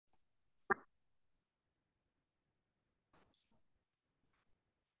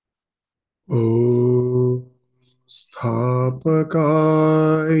ॐ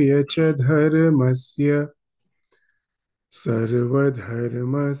स्थापकाय च धर्मस्य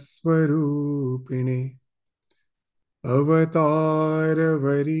सर्वधर्मस्वरूपिणे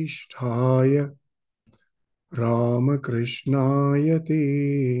अवतारवरिष्ठाय रामकृष्णाय ते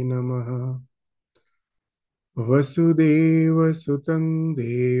नमः। वसुदेवसुतं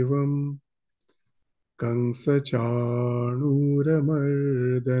देवं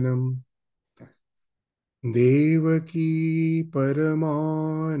कंसचाणूरमर्दनम् देवकी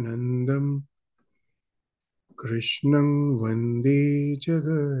परमानन्दम् कृष्णं वन्दे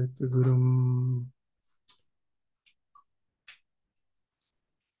जगद्गुरुम्।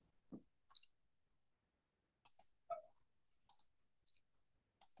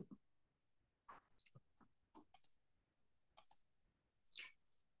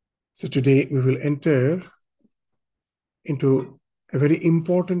 So today we will enter into a very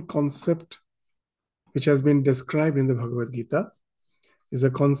important concept which has been described in the Bhagavad Gita, is the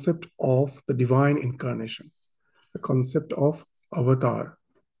concept of the divine incarnation, the concept of avatar,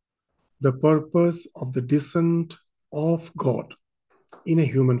 the purpose of the descent of God in a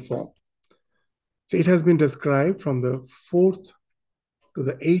human form. So it has been described from the 4th to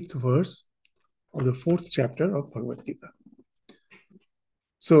the 8th verse of the 4th chapter of Bhagavad Gita.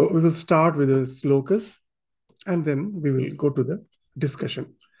 So we will start with the slokas and then we will go to the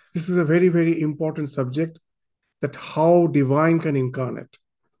discussion. This is a very, very important subject, that how divine can incarnate.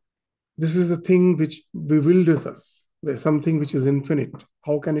 This is a thing which bewilders us. There's something which is infinite.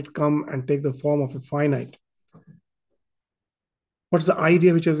 How can it come and take the form of a finite? What's the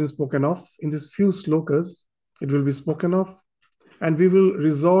idea which has been spoken of? In these few slokas, it will be spoken of, and we will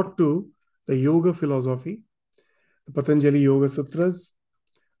resort to the yoga philosophy, the Patanjali Yoga Sutras.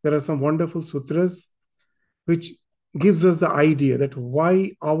 There are some wonderful sutras which gives us the idea that why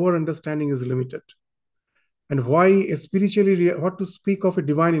our understanding is limited and why a what to speak of a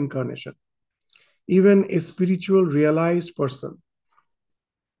divine incarnation. Even a spiritual realized person,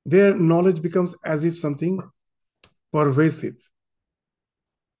 their knowledge becomes as if something pervasive.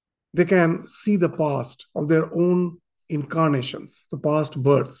 They can see the past of their own incarnations, the past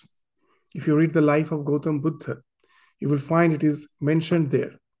births. If you read the life of Gautam Buddha, you will find it is mentioned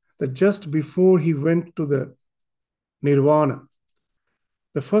there that just before he went to the nirvana,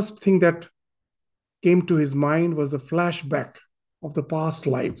 the first thing that came to his mind was the flashback of the past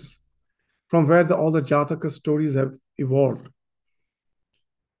lives, from where all the Jataka stories have evolved.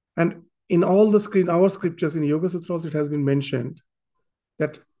 And in all our scriptures, in Yoga Sutras, it has been mentioned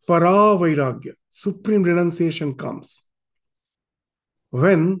that para vairagya, supreme renunciation, comes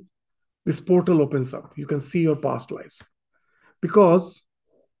when this portal opens up. You can see your past lives, because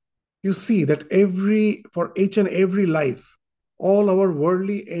you see that for each and every life, all our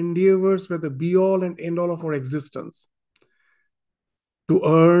worldly endeavors were the be all and end all of our existence, to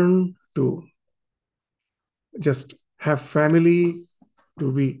earn, to just have family,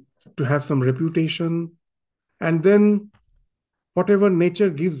 to have some reputation, and then whatever nature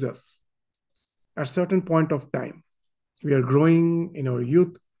gives us at certain point of time. We are growing in our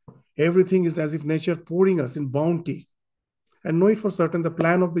youth. Everything is as if nature pouring us in bounty. And know it for certain, the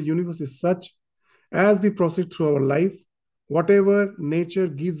plan of the universe is such, as we proceed through our life, whatever nature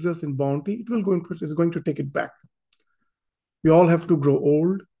gives us in bounty, is going to take it back. We all have to grow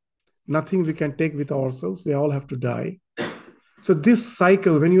old. Nothing we can take with ourselves. We all have to die. So this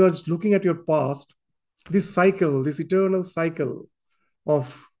cycle, when you are looking at your past, this cycle, this eternal cycle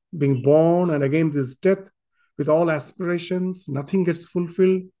of being born and again this death, with all aspirations, nothing gets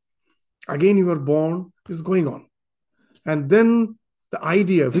fulfilled. Again you are born, is going on. And then the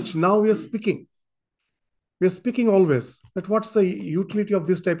idea which now we are speaking always that what's the utility of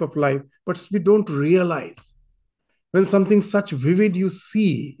this type of life, but we don't realize when something such vivid you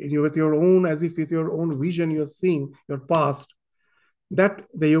see with your own, as if with your own vision you're seeing your past, that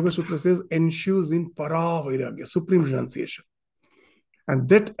the Yoga Sutra says ensues in para vairagya, supreme renunciation. And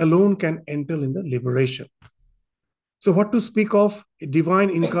that alone can enter in the liberation. So what to speak of a divine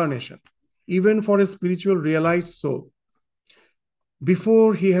incarnation, even for a spiritual realized soul?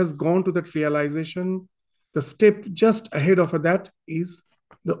 Before he has gone to that realization, the step just ahead of that is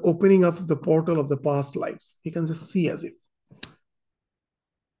the opening of the portal of the past lives. He can just see as if.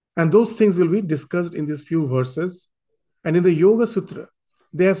 And those things will be discussed in these few verses. And in the Yoga Sutra,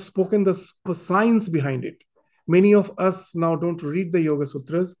 they have spoken the science behind it. Many of us now don't read the Yoga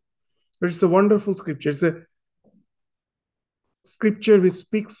Sutras, but it's a wonderful scripture. It's a scripture which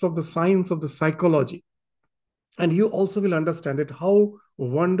speaks of the science of the psychology. And you also will understand it, how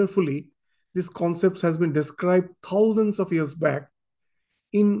wonderfully this concept has been described thousands of years back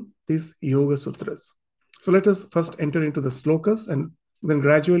in these Yoga Sutras. So let us first enter into the slokas, and then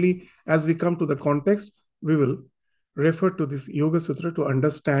gradually, as we come to the context, we will refer to this Yoga Sutra to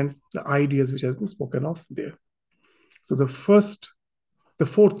understand the ideas which has been spoken of there. So the fourth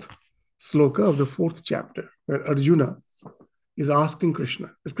sloka of the fourth chapter, where Arjuna is asking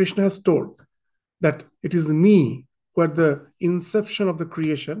Krishna, that Krishna has told that it is me who at the inception of the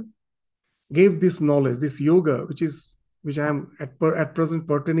creation gave this knowledge, this yoga, which I am at present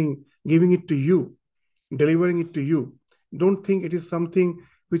pertaining, giving it to you, delivering it to you. Don't think it is something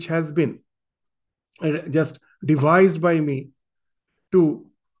which has been just devised by me to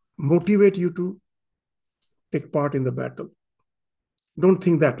motivate you to take part in the battle. Don't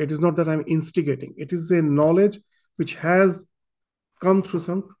think that. It is not that I'm instigating. It is a knowledge which has come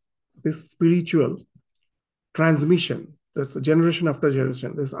through this spiritual transmission, this generation after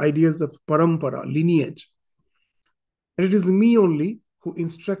generation, this ideas of parampara, lineage. And it is me only who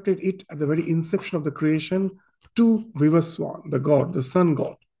instructed it at the very inception of the creation to Vivaswan, the god, the sun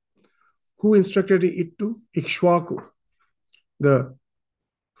god, who instructed it to Ikshwaku, the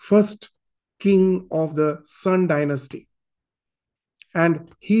first king of the Sun dynasty. And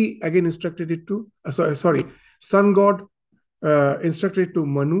he again instructed it to, sun god instructed it to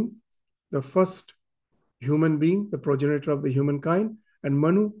Manu, the first human being, the progenitor of the humankind, and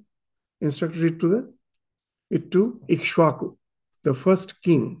Manu instructed it to Ikshwaku, the first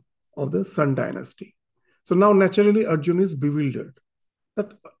king of the Sun dynasty. So now naturally Arjuna is bewildered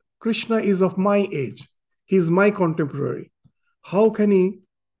that Krishna is of my age. He is my contemporary. How can he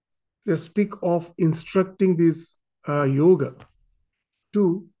just speak of instructing this yoga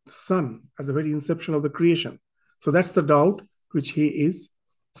to the sun at the very inception of the creation? So that's the doubt which he is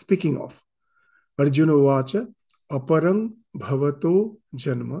speaking of. Arjuna Vacha aparang bhavato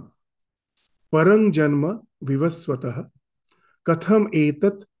janma parang janma vivaswatah katham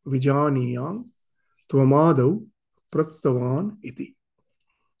etat vijaniyam tvamadau praktavan iti.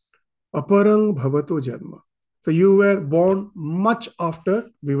 Aparang bhavato janma. So you were born much after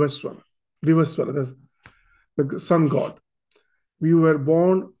Vivaswara. Vivaswara, the sun god. You were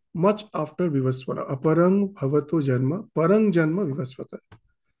born much after Vivaswara. Aparang bhavato janma, parang janma vivaswata.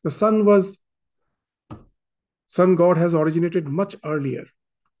 The sun god has originated much earlier.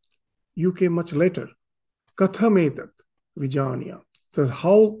 You came much later. Katham etat vijanya. So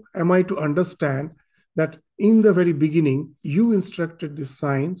how am I to understand that in the very beginning, you instructed this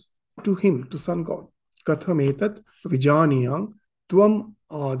science to him, to sun god? Katham etat vijaniyam tvam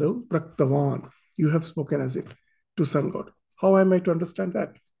adav praktavan. You have spoken as if to sun god. How am I to understand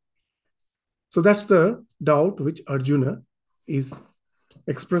that? So that's the doubt which Arjuna is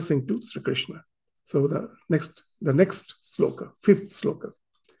expressing to Sri Krishna. So the next sloka, fifth sloka.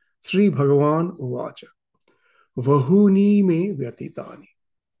 Sri Bhagavan Uvacha Vahuni me vyatitani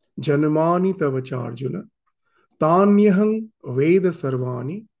janmani tavacha Arjuna tanyaham veda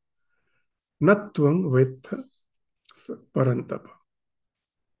sarvani natvam vetha parantapa.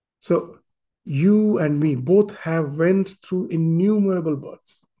 So you and me both have went through innumerable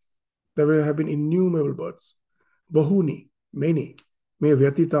births. There have been innumerable births. Bahuni, many. Me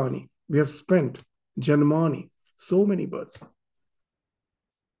vyatitani, we have spent. Janmani, so many births.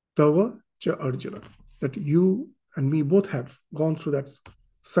 Tava cha Arjuna, that you and me both have gone through that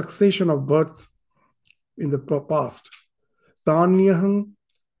succession of births in the past. Tanyaham,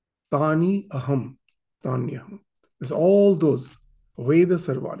 tani aham, tanyaham. There's all those Veda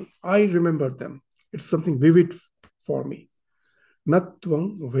Sarvani. I remember them. It's something vivid for me.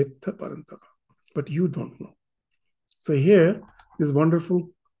 Natvam Vetha Parantava. But you don't know. So here, this wonderful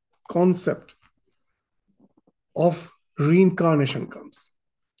concept of reincarnation comes.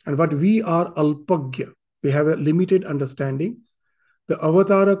 And what we are alpagya, we have a limited understanding. The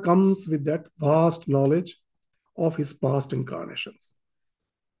avatara comes with that vast knowledge of his past incarnations.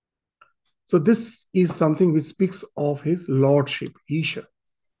 So this is something which speaks of his lordship, Isha.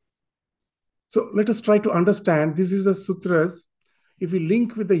 So let us try to understand. This is the sutras. If we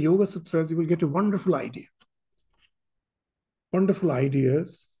link with the Yoga Sutras, you will get a wonderful idea. Wonderful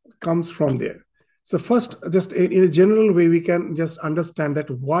ideas comes from there. So first, just in a general way, we can just understand that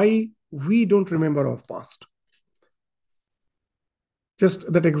why we don't remember our past.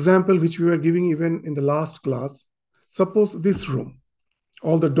 Just that example which we were giving even in the last class. Suppose this room,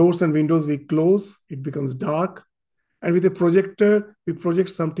 all the doors and windows we close, it becomes dark. And with a projector, we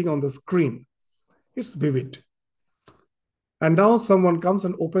project something on the screen. It's vivid. And now someone comes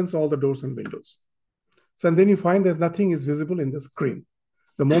and opens all the doors and windows. So and then you find that nothing is visible in the screen.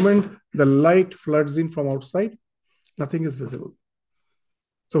 The moment the light floods in from outside, nothing is visible.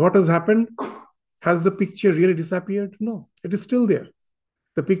 So what has happened? Has the picture really disappeared? No, it is still there.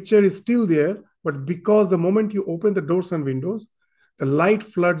 The picture is still there, but because the moment you open the doors and windows, the light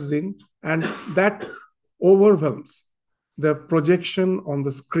floods in and that overwhelms the projection on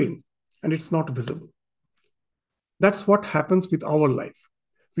the screen and it's not visible. That's what happens with our life.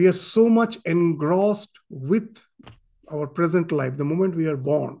 We are so much engrossed with our present life. The moment we are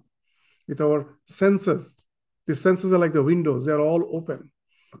born, with our senses, the senses are like the windows, they are all open.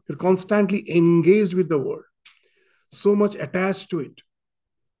 You're constantly engaged with the world, so much attached to it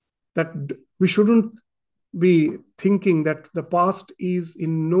that we shouldn't be thinking that the past is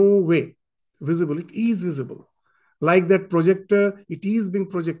in no way visible. It is visible. Like that projector, it is being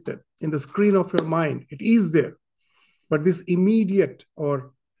projected in the screen of your mind. It is there. But this immediate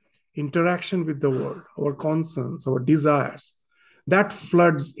or interaction with the world, our concerns, our desires, that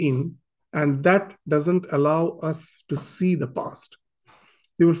floods in and that doesn't allow us to see the past.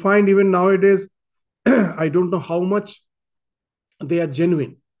 You will find even nowadays, I don't know how much they are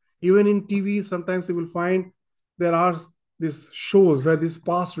genuine. Even in TV, sometimes you will find there are these shows where this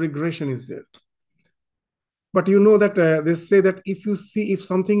past regression is there. But you know that they say that if you see, if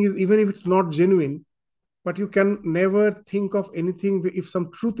something is, even if it's not genuine, but you can never think of anything, if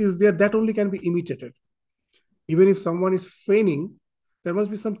some truth is there, that only can be imitated. Even if someone is feigning, there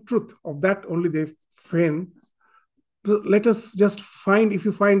must be some truth of that only they feign. So let us just find, if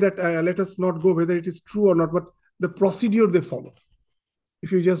you find that, let us not go whether it is true or not, but the procedure they follow.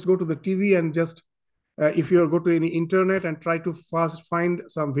 If you just go to the TV and just, if you go to any internet and try to fast find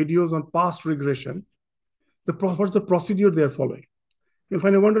some videos on past regression, what's the procedure they're following? You'll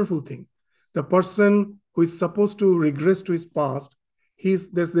find a wonderful thing. The person who is supposed to regress to his past,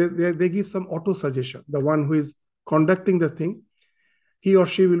 they give some auto suggestion. The one who is conducting the thing, he or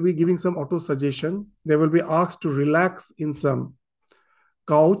she will be giving some auto suggestion. They will be asked to relax in some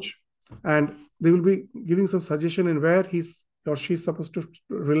couch and they will be giving some suggestion in where he's or she's supposed to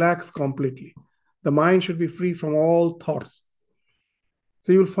relax completely. The mind should be free from all thoughts.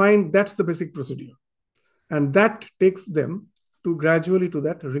 So you'll find that's the basic procedure. And that takes them to gradually to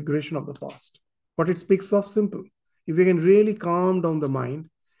that regression of the past. What it speaks of, simple. If you can really calm down the mind,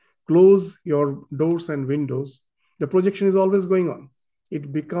 close your doors and windows, the projection is always going on.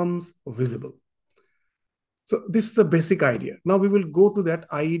 It becomes visible. So this is the basic idea. Now we will go to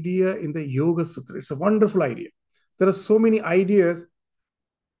that idea in the Yoga Sutra. It's a wonderful idea. There are so many ideas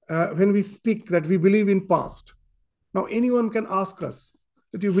when we speak that we believe in past. Now anyone can ask us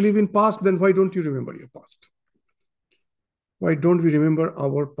that you believe in past, then why don't you remember your past? Why don't we remember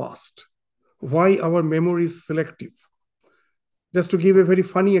our past? Why our memory is selective? Just to give a very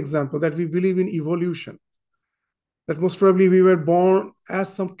funny example, that we believe in evolution. That most probably we were born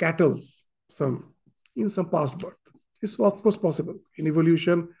as some cattle, in some past birth. It's of course possible. In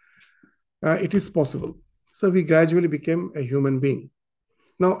evolution, it is possible. So we gradually became a human being.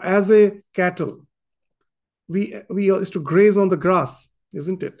 Now, as a cattle, we used to graze on the grass,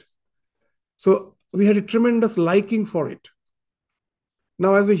 isn't it? So we had a tremendous liking for it.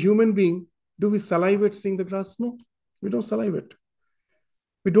 Now, as a human being, do we salivate seeing the grass? No, we don't salivate.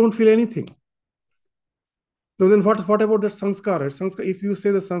 We don't feel anything. So then what about that sanskara? If you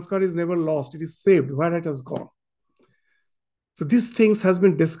say the sanskara is never lost, it is saved, where it has gone. So these things has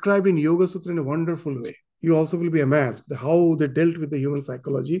been described in Yoga Sutra in a wonderful way. You also will be amazed at how they dealt with the human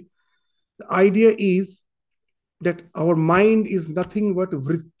psychology. The idea is that our mind is nothing but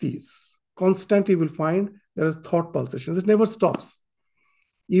vrittis. Constantly you will find there is thought pulsations. It never stops.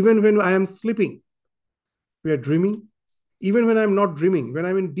 Even when I am sleeping, we are dreaming. Even when I'm not dreaming, when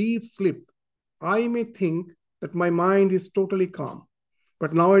I'm in deep sleep, I may think that my mind is totally calm.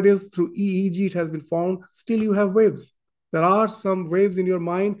 But nowadays, through EEG, it has been found, still you have waves. There are some waves in your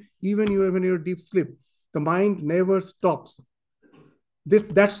mind, even when you're deep sleep. The mind never stops.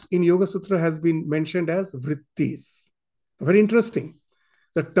 That's in Yoga Sutra has been mentioned as vrittis. Very interesting.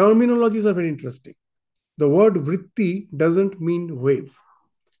 The terminologies are very interesting. The word vritti doesn't mean wave.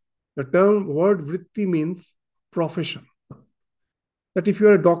 The word vritti means profession. That if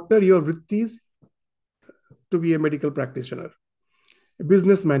you're a doctor, your vritti is to be a medical practitioner. A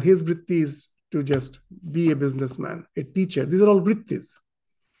businessman, his vritti is to just be a businessman. A teacher, these are all vrittis.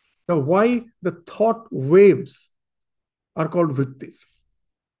 Now, why the thought waves are called vrittis?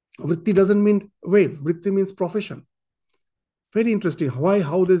 Vritti doesn't mean wave. Vritti means profession. Very interesting.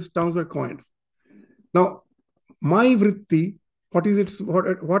 How these terms were coined. Now, my vritti, what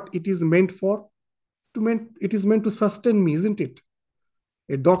it is meant for? It is meant to sustain me, isn't it?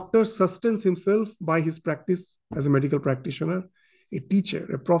 A doctor sustains himself by his practice as a medical practitioner. A teacher,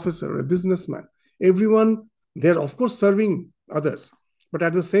 a professor, a businessman. Everyone, they're of course serving others, but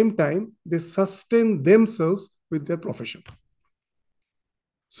at the same time, they sustain themselves with their profession.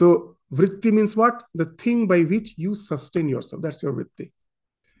 So vritti means what? The thing by which you sustain yourself. That's your vritti.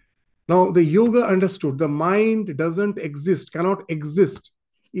 Now, the yoga understood the mind doesn't exist, cannot exist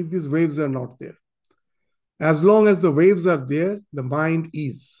if these waves are not there. As long as the waves are there, the mind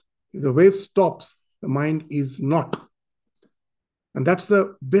is. If the wave stops, the mind is not. And that's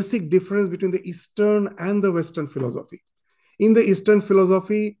the basic difference between the Eastern and the Western philosophy. In the Eastern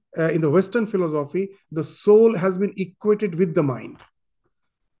philosophy, in the Western philosophy, the soul has been equated with the mind.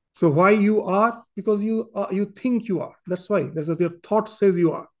 So why you are? Because you think you are. That's why. That's what your thought says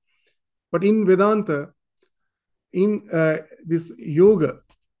you are. But in Vedanta, in this yoga,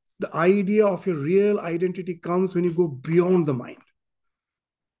 the idea of your real identity comes when you go beyond the mind.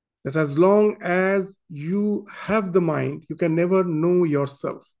 That as long as you have the mind, you can never know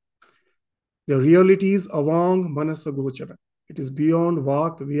yourself. The reality is avang manasa gochara. It is beyond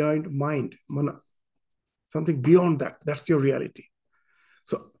vak, beyond mind, mana. Something beyond that. That's your reality.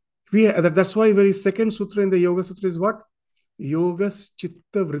 So that's why very second sutra in the Yoga Sutra is what? Yogas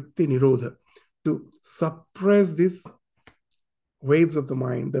chitta vritti nirodha. To suppress these waves of the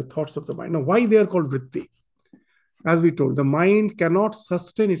mind, the thoughts of the mind. Now, why they are called vritti? As we told, the mind cannot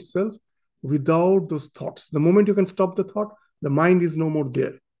sustain itself without those thoughts. The moment you can stop the thought, the mind is no more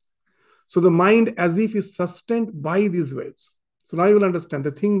there. So the mind as if is sustained by these waves. So now you will understand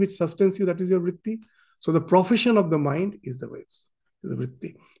the thing which sustains you, that is your vritti. So the profession of the mind is the waves, is the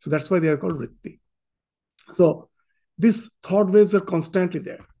vritti. So that's why they are called vritti. So these thought waves are constantly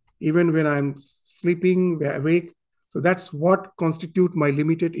there, even when I'm sleeping, awake. So that's what constitutes my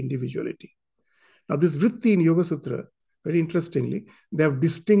limited individuality. Now, this vritti in Yoga Sutra, very interestingly, they have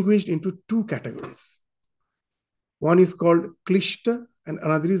distinguished into two categories. One is called klishta and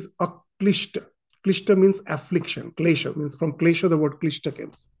another is aklishta. Klishta means affliction. Klesha means from klesha, the word klishta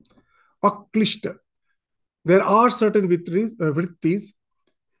comes. Aklishta. There are certain vrittis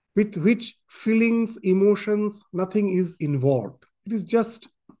with which feelings, emotions, nothing is involved. It is just,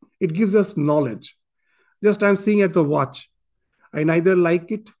 it gives us knowledge. Just I'm seeing at the watch. I neither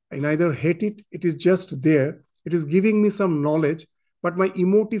like it, I neither hate it. It is just there. It is giving me some knowledge, but my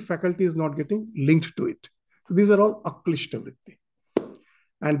emotive faculty is not getting linked to it. So these are all aklishta vritti.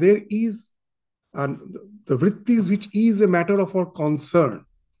 And there is the vrittis which is a matter of our concern,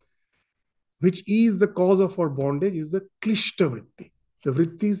 which is the cause of our bondage, is the klishta vritti. The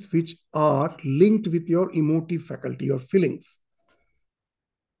vrittis which are linked with your emotive faculty, your feelings.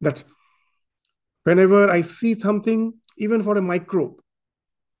 That whenever I see something, even for a microbe,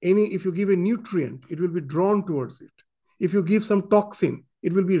 if you give a nutrient, it will be drawn towards it. If you give some toxin,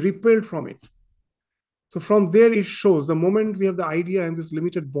 it will be repelled from it. So from there, it shows the moment we have the idea in this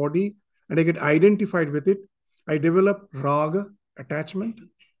limited body and I get identified with it, I develop raga, attachment,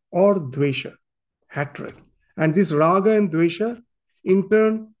 or dvesha, hatred. And this raga and dvesha in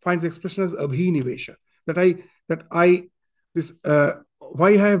turn finds expression as abhinivesha. Why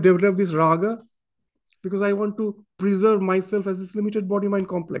I have developed this raga? Because I want to preserve myself as this limited body-mind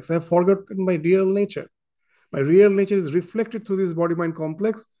complex. I have forgotten my real nature. My real nature is reflected through this body-mind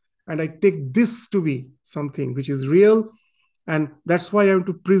complex, and I take this to be something which is real, and that's why I want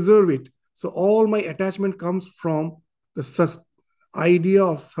to preserve it. So all my attachment comes from the idea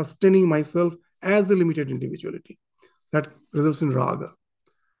of sustaining myself as a limited individuality. That results in raga.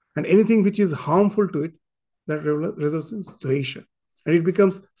 And anything which is harmful to it, that results in dvesha. And it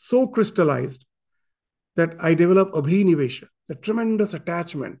becomes so crystallized that I develop abhinivesha, the tremendous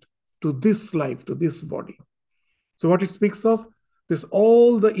attachment to this life, to this body. So what it speaks of, this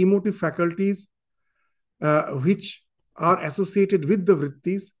all the emotive faculties which are associated with the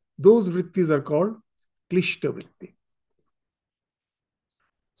vrittis, those vrittis are called klishta vritti.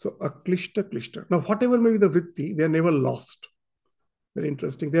 So a klishta. Now, whatever may be the vritti, they are never lost. Very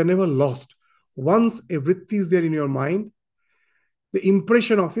interesting. They are never lost. Once a vritti is there in your mind, the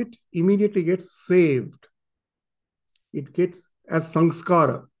impression of it immediately gets saved. It gets as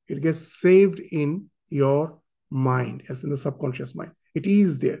sanskara. It gets saved in your mind, as in the subconscious mind. It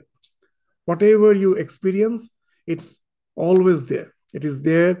is there. Whatever you experience, it's always there. It is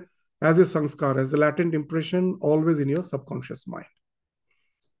there as a sanskara, as the latent impression, always in your subconscious mind.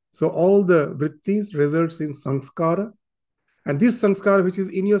 So all the vrittis results in sanskara. And this sanskara, which is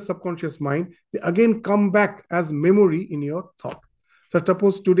in your subconscious mind, they again come back as memory in your thought. So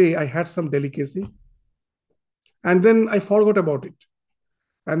suppose today I had some delicacy, and then I forgot about it.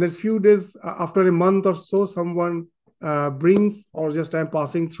 And then a few days after a month or so, someone brings, or just I'm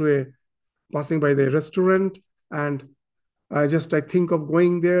passing by the restaurant, and I think of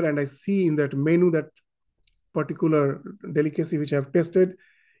going there, and I see in that menu that particular delicacy which I have tasted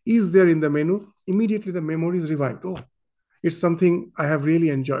is there in the menu. Immediately the memory is revived. Oh, It's something I have really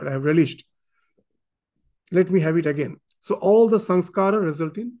enjoyed. I have relished. Let me have it again. So all the sanskara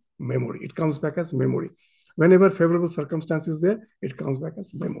result in memory. It comes back as memory. Whenever favorable circumstance is there, it comes back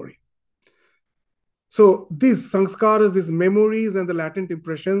as memory. So these sanskaras, these memories and the latent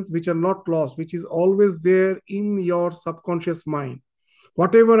impressions which are not lost, which is always there in your subconscious mind.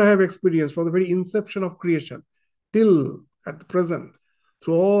 Whatever I have experienced from the very inception of creation till at the present,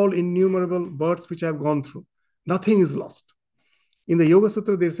 through all innumerable births which I have gone through, nothing is lost. In the Yoga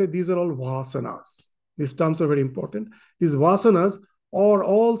Sutra, they say these are all vasanas. These terms are very important. These vasanas are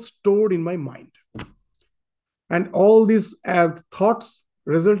all stored in my mind. And all these thoughts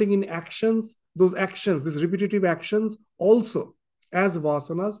resulting in actions, those actions, these repetitive actions also as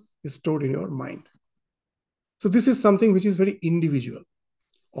vasanas is stored in your mind. So this is something which is very individual.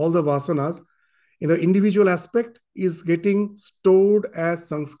 All the vasanas in the individual aspect is getting stored as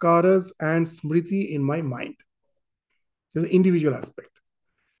sanskaras and smriti in my mind. There's an individual aspect.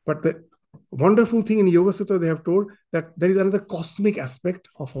 But the wonderful thing in Yoga Sutra, they have told that there is another cosmic aspect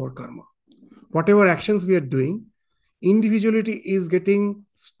of our karma. Whatever actions we are doing, individuality is getting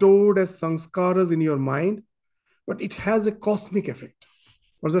stored as sanskaras in your mind, but it has a cosmic effect.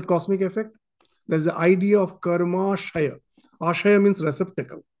 What's that cosmic effect? There's the idea of karma ashaya. Ashaya means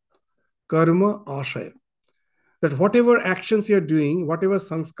receptacle. Karma ashaya. That whatever actions you're doing, whatever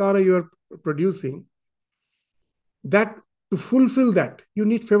sanskara you are producing, that to fulfill that, you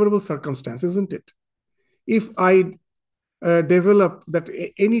need favorable circumstances, isn't it? If I develop that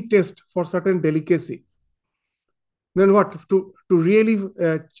any test for certain delicacy, then what? To really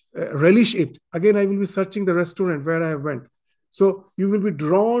relish it, again, I will be searching the restaurant where I went. So you will be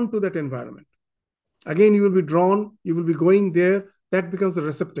drawn to that environment. Again, you will be drawn, you will be going there. That becomes the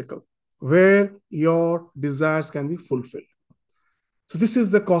receptacle where your desires can be fulfilled. So this is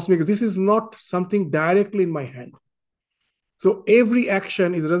the cosmic. This is not something directly in my hand. So every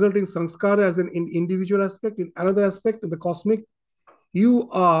action is resulting sanskara as an individual aspect. In another aspect, in the cosmic, you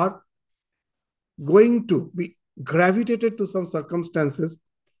are going to be gravitated to some circumstances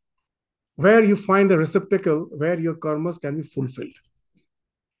where you find the receptacle where your karmas can be fulfilled.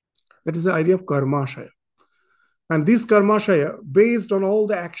 That is the idea of karmashaya. And this karmashaya, based on all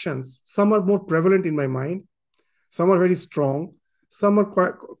the actions, some are more prevalent in my mind, some are very strong, some are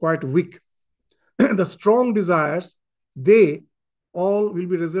quite weak. The strong desires, they all will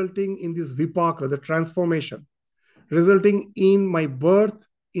be resulting in this vipaka, the transformation, resulting in my birth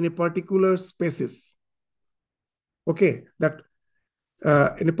in a particular species. Okay, that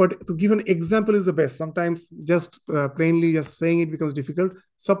to give an example is the best. Sometimes just plainly just saying it becomes difficult.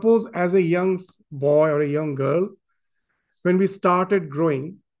 Suppose as a young boy or a young girl, when we started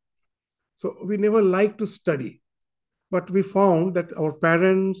growing, so we never liked to study, but we found that our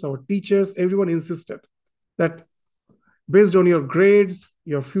parents, our teachers, everyone insisted that based on your grades,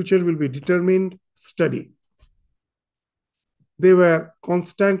 your future will be determined, study. They were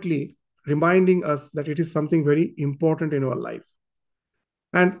constantly reminding us that it is something very important in our life.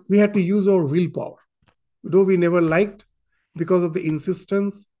 And we had to use our willpower. Though we never liked, because of the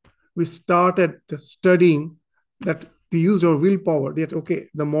insistence, we started studying, that we used our willpower. That, okay,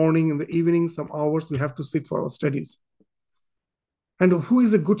 the morning and the evening, some hours, we have to sit for our studies. And who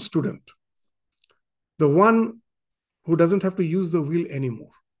is a good student? The one who doesn't have to use the will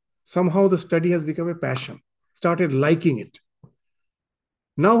anymore. Somehow the study has become a passion, started liking it.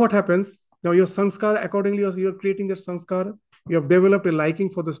 Now what happens? Now your sanskara, accordingly, you're creating that sanskara. You have developed a liking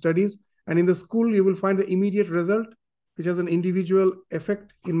for the studies. And in the school, you will find the immediate result, which has an individual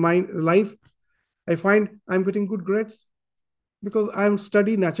effect in my life. I find I'm getting good grades because I'm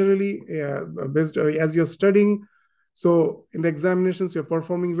studying naturally based as you're studying. So in the examinations, you're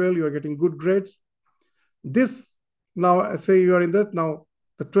performing well, you're getting good grades. This now, say you are in that now,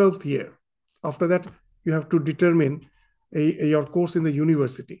 the 12th year. After that, you have to determine your course in the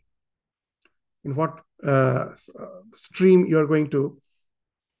university, in what stream you are going to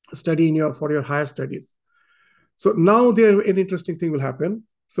study in for your higher studies. So now there an interesting thing will happen.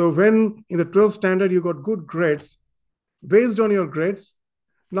 So when in the 12th standard you got good grades, based on your grades,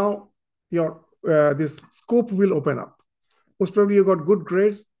 now your this scope will open up. Most probably you got good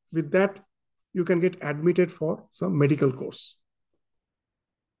grades. With that, you can get admitted for some medical course.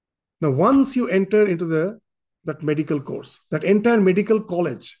 Now, once you enter into that medical course, that entire medical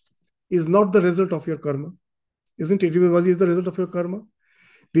college is not the result of your karma, isn't it? Was it the result of your karma?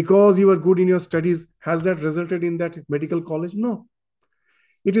 Because you were good in your studies, has that resulted in that medical college? No.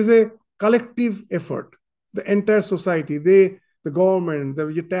 It is a collective effort. The entire society, the government,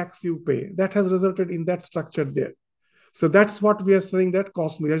 the tax you pay, that has resulted in that structure there. So that's what we are saying, that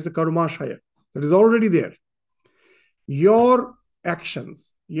cosmic, that is the karmashaya, that is already there. Your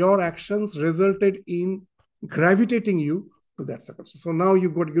actions resulted in gravitating you to that circumstance. So now you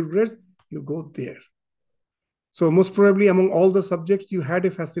got good grades, you go there. So most probably among all the subjects, you had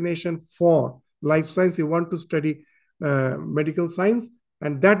a fascination for life science. You want to study medical science,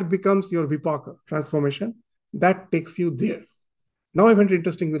 and that becomes your vipaka transformation. That takes you there. Now a very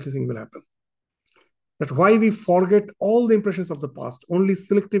interesting thing will happen. That's why we forget all the impressions of the past. Only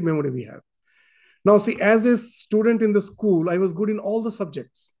selective memory we have. Now, see, as a student in the school, I was good in all the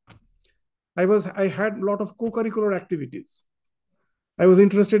subjects. I had a lot of co-curricular activities. I was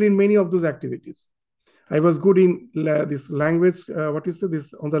interested in many of those activities. I was good in this language, what you say,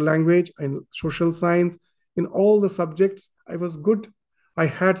 this on the language and social science, in all the subjects. I was good. I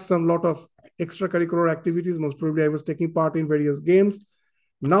had some lot of extracurricular activities. Most probably I was taking part in various games.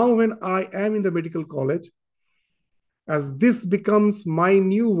 Now, when I am in the medical college, as this becomes my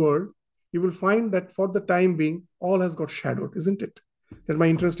new world, you will find that for the time being, all has got shadowed, isn't it? That my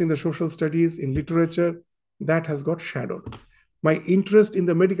interest in the social studies, in literature, that has got shadowed. My interest in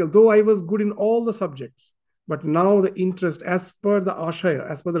the medical, though I was good in all the subjects, but now the interest, as per the ashaya,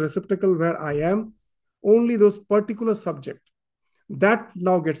 as per the receptacle where I am, only those particular subject, that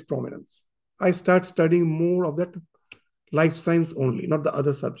now gets prominence. I start studying more of that life science only, not the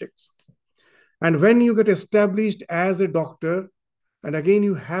other subjects. And when you get established as a doctor, and again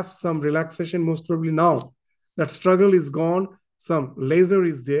you have some relaxation, most probably now, that struggle is gone, some leisure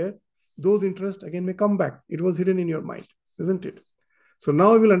is there, those interests again may come back. It was hidden in your mind, isn't it? So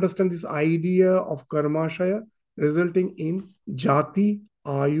now we will understand this idea of karmashaya resulting in jati,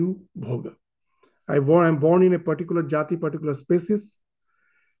 ayu, bhoga. I'm born in a particular jati, particular species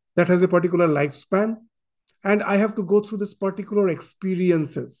that has a particular lifespan, and I have to go through this particular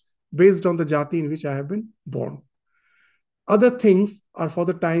experiences based on the jati in which I have been born. Other things are for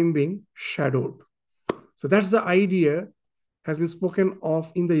the time being shadowed. So that's the idea has been spoken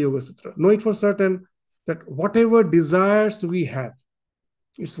of in the Yoga Sutra. Know it for certain that whatever desires we have,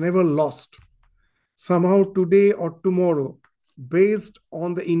 it's never lost. Somehow today or tomorrow, based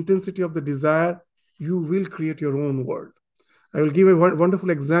on the intensity of the desire, you will create your own world. I will give a wonderful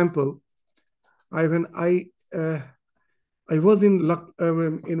example. When I was in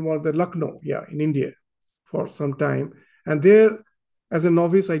Lucknow, yeah, in India, for some time, and there, as a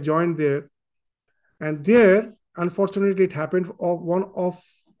novice, I joined there, and there, unfortunately, it happened of one of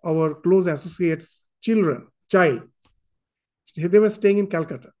our close associates' child. They were staying in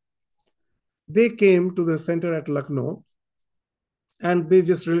Calcutta. They came to the center at Lucknow, and they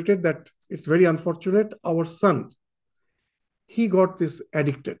just related that it's very unfortunate. Our son, he got this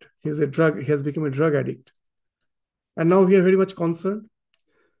addicted. He has become a drug addict. And now we are very much concerned.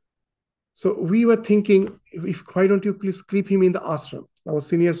 So we were thinking, why don't you please keep him in the ashram? Our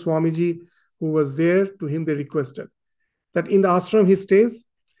senior Swamiji, who was there, to him they requested that in the ashram he stays,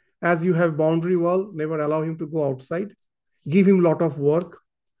 as you have boundary wall, never allow him to go outside. Give him a lot of work,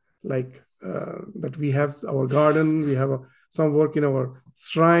 like that we have our garden, we have some work in our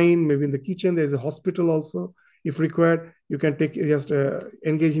shrine, maybe in the kitchen, there's a hospital also. If required, you can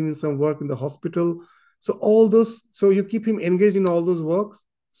engage him in some work in the hospital. So all those, so you keep him engaged in all those works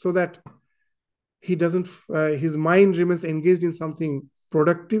so that he doesn't, his mind remains engaged in something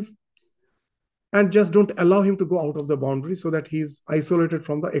productive, and just don't allow him to go out of the boundary so that he's isolated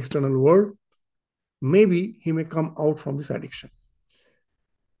from the external world. Maybe he may come out from this addiction.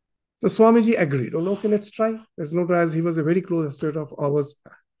 So Swamiji agreed. Oh, okay, let's try. There's no as he was a very close associate of ours.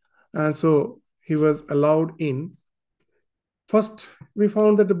 And so he was allowed in. First, we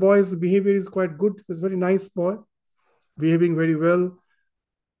found that the boy's behavior is quite good. He's a very nice boy, behaving very well.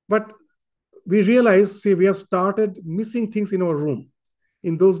 But we realized, see, we have started missing things in our room.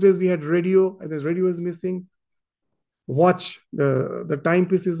 In those days, we had radio, and the radio is missing. Watch, the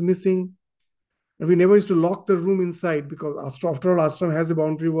timepiece is missing. And we never used to lock the room inside because after all, ashram has a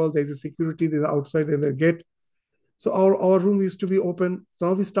boundary wall. There's a security, there's outside, there's a gate. So our room used to be open. So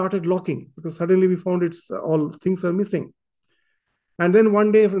now we started locking because suddenly we found it's all things are missing. And then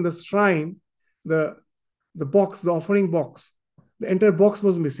one day from the shrine, the box, the offering box, the entire box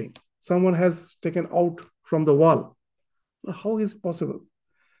was missing. Someone has taken out from the wall. How is it possible?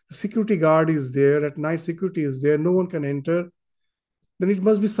 The security guard is there, at night security is there, no one can enter. Then it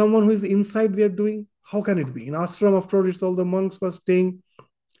must be someone who is inside there doing. How can it be? In ashram, after all, it's all the monks were staying.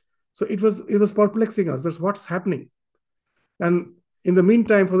 So it was perplexing us. That's what's happening. And in the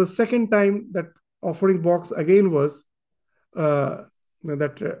meantime, for the second time, that offering box again was taken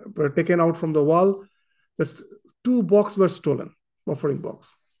out from the wall. That 2 boxes were stolen, offering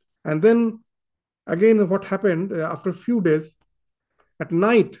box. And then again, what happened after a few days, At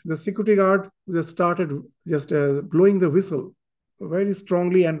night, the security guard just started blowing the whistle very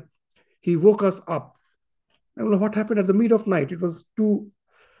strongly, and he woke us up. I don't know what happened at the mid of night. It was too,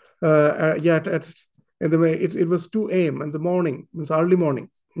 yeah, it was 2 a.m. in the morning. It's early morning.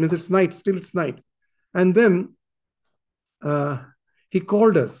 It means it's night. Still, it's night. And then uh, he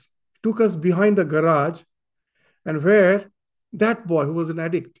called us, took us behind the garage, and where that boy who was an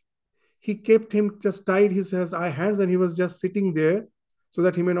addict, he kept him just tied his hands, and he was just sitting there so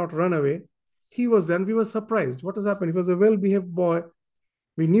that he may not run away. He was then, we were surprised. What has happened? He was a well behaved boy.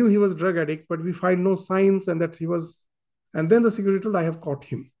 We knew he was drug addict, but we find no signs and that he was. And then the security told, I have caught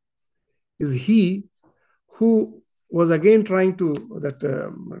him. Is he who was again trying to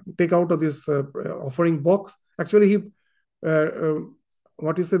take out of this offering box? Actually, he,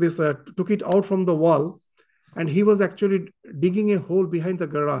 what you say, this took it out from the wall, and he was actually digging a hole behind the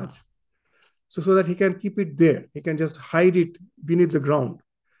garage. So that he can keep it there. He can just hide it beneath the ground.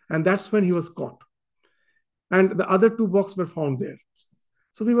 And that's when he was caught. And the other 2 boxes were found there.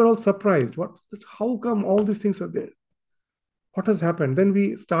 So we were all surprised. How come all these things are there? What has happened? Then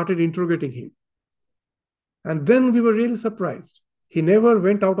we started interrogating him. And then we were really surprised. He never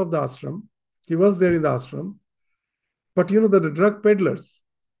went out of the ashram. He was there in the ashram. But the drug peddlers,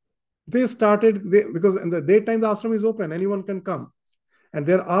 because in the daytime the ashram is open, anyone can come. And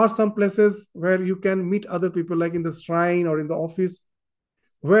there are some places where you can meet other people, like in the shrine or in the office,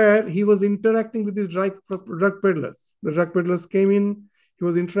 where he was interacting with these drug peddlers. The drug peddlers came in, he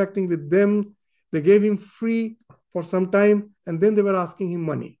was interacting with them. They gave him free for some time, and then they were asking him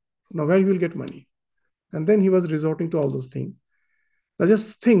money. Now, where he will get money? And then he was resorting to all those things. Now,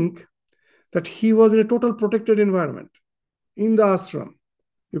 just think that he was in a total protected environment in the ashram.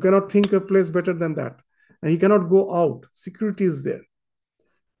 You cannot think a place better than that. And he cannot go out. Security is there.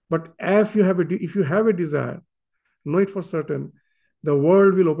 But if you have a desire, know it for certain, the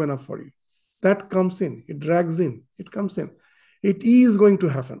world will open up for you. That comes in, it drags in, it comes in. It is going to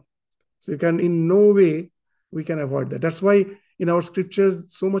happen. So in no way we can avoid that. That's why in our scriptures,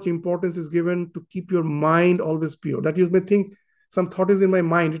 so much importance is given to keep your mind always pure. That you may think some thought is in my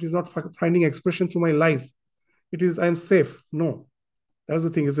mind, it is not finding expression through my life. It is, I'm safe. No, that's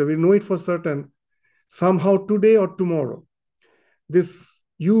the thing. Is that we know it for certain. Somehow today or tomorrow,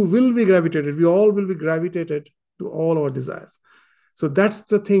 you will be gravitated. We all will be gravitated to all our desires. So that's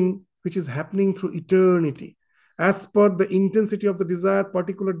the thing which is happening through eternity. As per the intensity of the desire,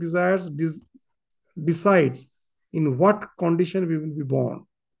 particular desires decides in what condition we will be born.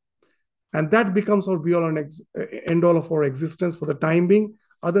 And that becomes our be all and end all of our existence for the time being.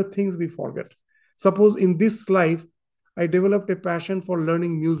 Other things we forget. Suppose in this life, I developed a passion for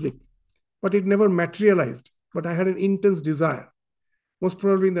learning music, but it never materialized. But I had an intense desire. Most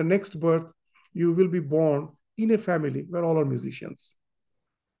probably in the next birth, you will be born in a family where all are musicians.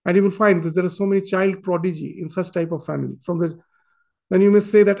 And you will find that there are so many child prodigy in such type of family. Then you may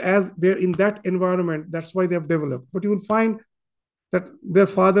say that as they're in that environment, that's why they have developed. But you will find that their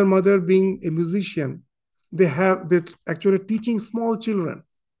father, mother being a musician, they're actually teaching small children.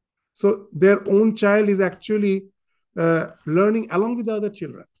 So their own child is actually learning along with the other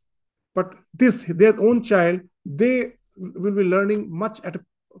children. But their own child, they will be learning much at a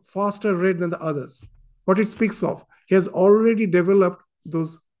faster rate than the others. What it speaks of, he has already developed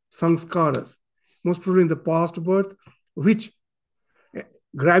those sanskaras, most probably in the past birth, which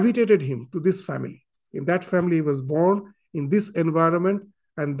gravitated him to this family. In that family, he was born in this environment,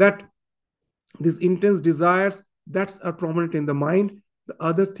 and that these intense desires that are prominent in the mind, the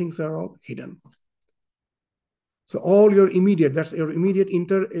other things are all hidden. So all that's your immediate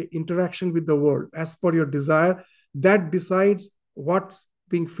interaction with the world as per your desire, that decides what's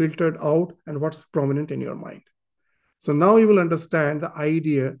being filtered out and what's prominent in your mind. So now you will understand the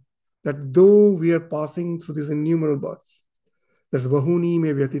idea that though we are passing through these innumerable births, there's bahuni me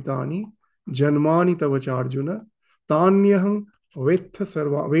vyatitani, janmani tavacha Arjuna, tanyaham veda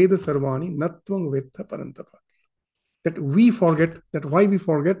sarvani, natvam veda parantapa. That we forget, that why we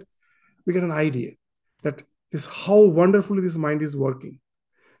forget, we get an idea that this how wonderfully this mind is working.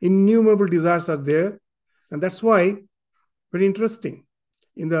 Innumerable desires are there, and that's why, very interesting,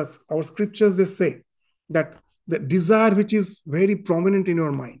 in our scriptures they say that the desire which is very prominent in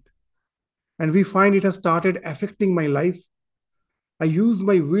your mind, and we find it has started affecting my life, I use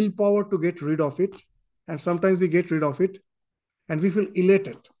my willpower to get rid of it, and sometimes we get rid of it, and we feel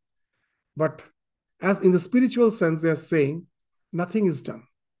elated. But as in the spiritual sense, they are saying nothing is done.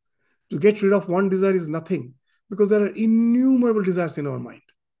 To get rid of one desire is nothing, because there are innumerable desires in our mind.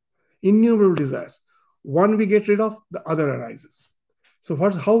 Innumerable desires. One we get rid of, the other arises. So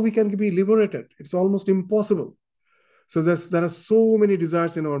how we can be liberated? It's almost impossible. So there are so many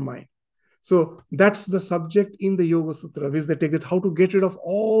desires in our mind. So that's the subject in the Yoga Sutra, which they take it how to get rid of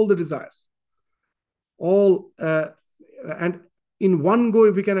all the desires. And in one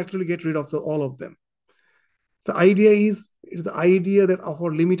go, we can actually get rid of all of them. So it's the idea that of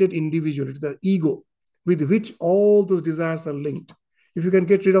our limited individuality, the ego, with which all those desires are linked. If you can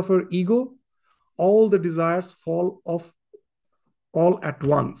get rid of our ego, all the desires fall off all at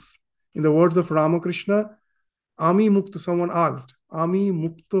once. In the words of Ramakrishna, Ami Mukta, someone asked, Ami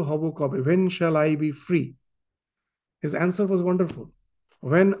Mukta Habo Kabe, when shall I be free? His answer was wonderful.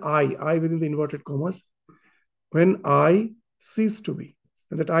 When I within the inverted commas, when I cease to be.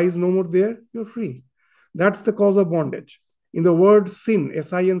 And that I is no more there, you're free. That's the cause of bondage. In the word sin,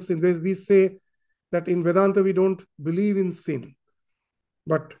 sin, sin, we say that in Vedanta we don't believe in sin.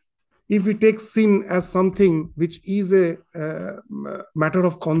 But if we take sin as something which is a matter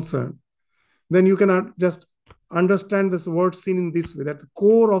of concern, then you cannot just understand this word sin in this way, that the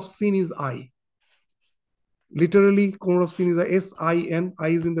core of sin is I. Literally, core of sin is S-I-N. I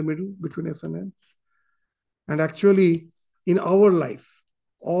is in the middle between S and N. And actually, in our life,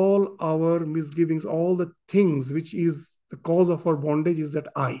 all our misgivings, all the things which is the cause of our bondage is that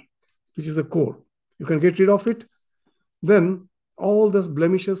I, which is the core. You can get rid of it, then all the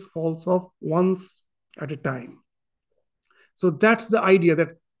blemishes falls off once at a time. So that's the idea,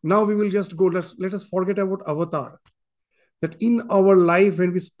 that now we will just go, let us forget about avatar. That in our life,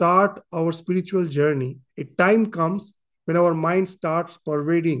 when we start our spiritual journey, a time comes when our mind starts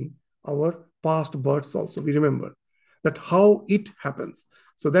pervading our past births also. We remember that how it happens.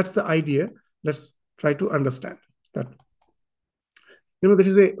 So that's the idea. Let's try to understand that. There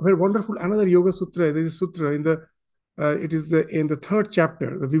is a very wonderful another yoga sutra. There is a sutra in the it is in the third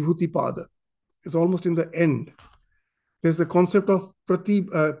chapter, the Vibhuti Pada. It's almost in the end. There's a concept of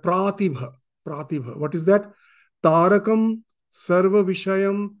pratibha. Pratibha. What is that? Tarakam sarva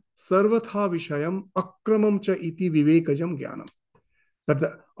vishayam sarvatha vishayam akramam cha iti vivekajam jnanam. That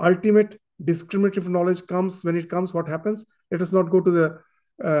the ultimate discriminative knowledge comes. When it comes, what happens? Let us not go to the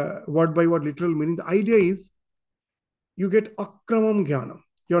word by word literal meaning. The idea is you get akramam jnanam.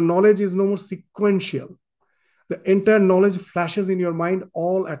 Your knowledge is no more sequential. The entire knowledge flashes in your mind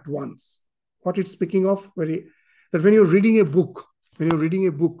all at once. What it's speaking of, that when you're reading a book, you're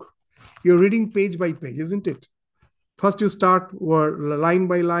reading page by page, isn't it? First you start line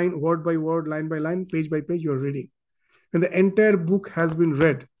by line, word by word, line by line, page by page, you're reading. When the entire book has been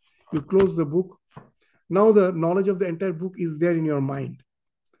read, you close the book. Now the knowledge of the entire book is there in your mind.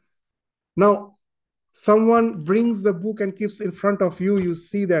 Now, someone brings the book and keeps in front of you, you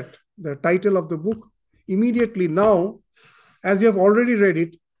see that the title of the book. Immediately now, as you have already read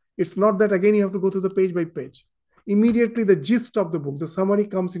it, it's not that again you have to go to the page by page. Immediately the gist of the book, the summary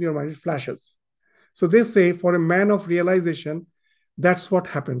comes in your mind, it flashes. So they say for a man of realization, that's what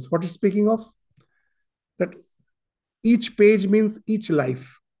happens. What is speaking of? That each page means each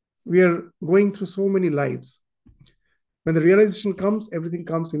life. We are going through so many lives. When the realization comes, everything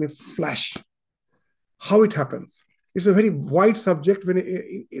comes in a flash. How it happens? It's a very wide subject.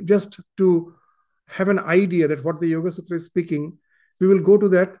 Just to have an idea that what the Yoga Sutra is speaking, we will go to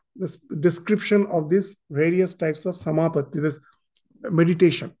that, this description of these various types of samapatti, this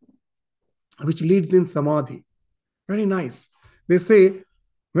meditation, which leads in samadhi. Very nice. They say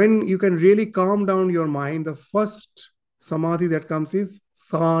when you can really calm down your mind, the first samadhi that comes is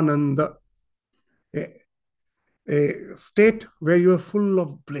sananda, a state where you are full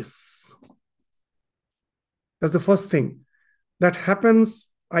of bliss. That's the first thing. That happens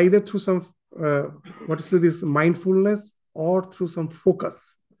either through some, this mindfulness or through some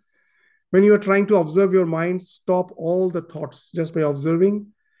focus. When you are trying to observe your mind, stop all the thoughts just by observing.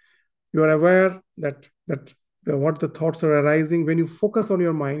 You are aware that what the thoughts are arising. When you focus on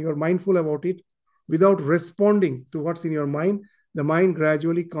your mind, you're mindful about it without responding to what's in your mind, the mind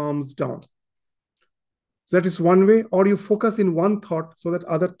gradually calms down. So that is one way. Or you focus in one thought so that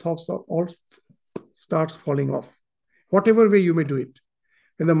other thoughts are all starts falling off. Whatever way you may do it.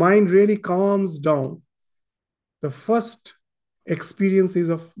 When the mind really calms down, the first experience is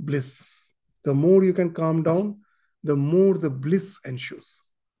of bliss. The more you can calm down, the more the bliss ensues.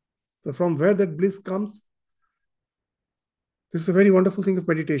 So from where that bliss comes, this is a very wonderful thing of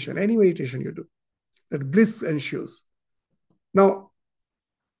meditation. Any meditation you do, that bliss ensues. Now,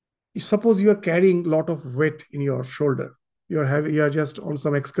 suppose you are carrying a lot of weight in your shoulder. You are just on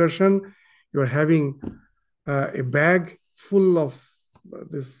some excursion. You are having a bag full of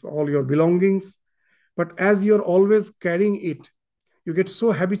all your belongings. But as you're always carrying it, you get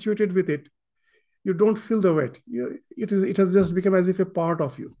so habituated with it, you don't feel the weight. It has just become as if a part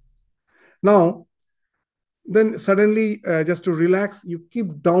of you. Now, Then suddenly, just to relax, you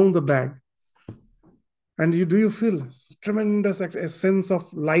keep down the bag. And you feel tremendous a sense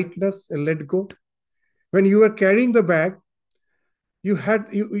of lightness, a let go. When you were carrying the bag,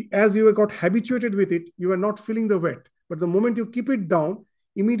 as you got habituated with it, you are not feeling the weight. But the moment you keep it down,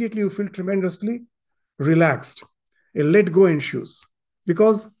 immediately you feel tremendously relaxed. A let go ensues.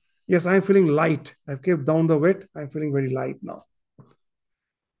 Because yes, I'm feeling light. I've kept down the weight. I'm feeling very light now.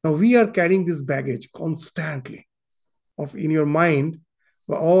 Now we are carrying this baggage constantly of in your mind,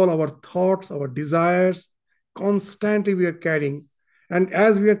 all our thoughts, our desires, constantly we are carrying. And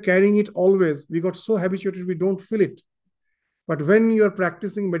as we are carrying it always, we got so habituated we don't feel it. But when you are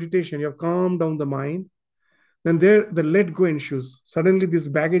practicing meditation, you have calmed down the mind, then there the let go ensues. Suddenly this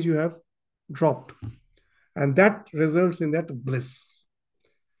baggage you have dropped. And that results in that bliss.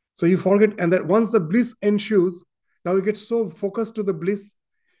 So you forget, and that once the bliss ensues, now you get so focused to the bliss,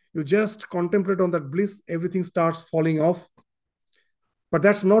 you just contemplate on that bliss, everything starts falling off. But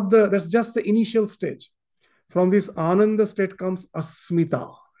that's just the initial stage. From this ananda state comes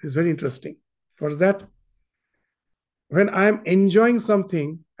asmita. It's very interesting. What's that? When I am enjoying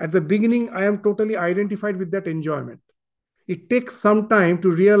something, at the beginning, I am totally identified with that enjoyment. It takes some time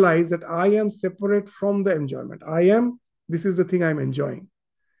to realize that I am separate from the enjoyment. This is the thing I'm enjoying.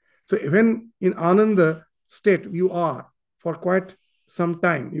 So when in Ananda state you are for quite some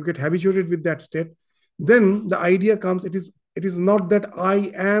time, you get habituated with that state, then the idea comes, it is not that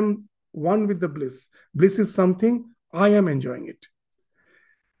I am one with the bliss. Bliss is something, I am enjoying it.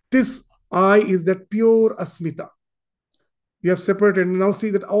 This I is that pure asmita. You have separated and now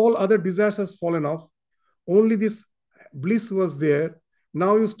see that all other desires has fallen off. Only this bliss was there.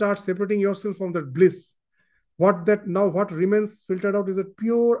 Now you start separating yourself from that bliss. What remains filtered out is a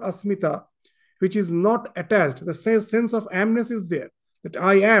pure asmita, which is not attached. The sense of amness is there, that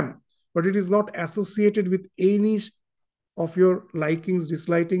I am, but it is not associated with any of your likings,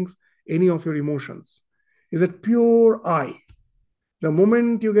 dislikings, any of your emotions. Is a pure I. The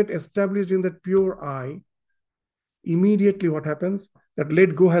moment you get established in that pure I, immediately what happens? That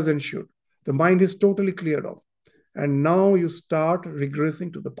let go has ensued. The mind is totally cleared off. And now you start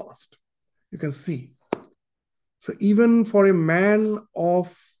regressing to the past. You can see. So even for a man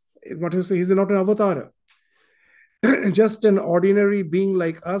of, what you say, he's not an avatar, just an ordinary being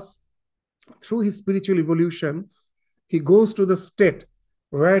like us, through his spiritual evolution, he goes to the state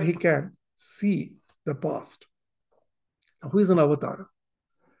where he can see the past. Who is an avatar?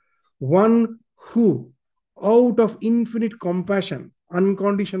 One who, out of infinite compassion,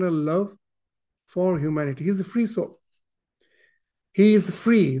 unconditional love for humanity, he's a free soul. He is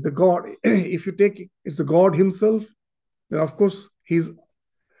free, the God. If you take it's the God himself, then of course he's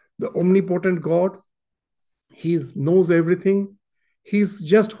the omnipotent God. He knows everything. He's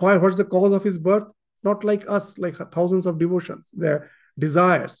just what's the cause of his birth? Not like us, like thousands of devotions, their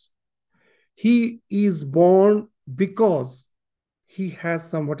desires. He is born because he has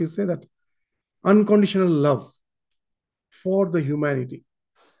some, what you say, that unconditional love for the humanity.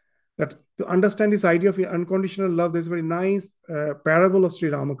 That to understand this idea of unconditional love, there's a very nice parable of Sri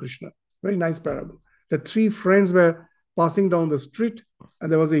Ramakrishna. Very nice parable. The three friends were passing down the street,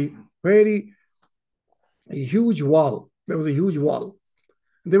 and there was a huge wall. There was a huge wall.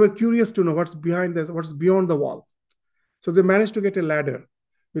 They were curious to know what's behind this, what's beyond the wall. So they managed to get a ladder.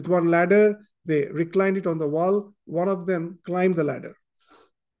 With one ladder, they reclined it on the wall. One of them climbed the ladder.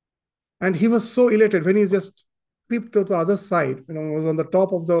 And he was so elated when he just peeped to the other side, was on the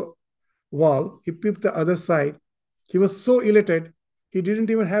top of the wall. He peeped the other side. He was so elated, he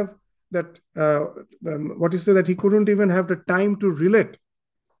didn't even have that, what you say, that he couldn't even have the time to relate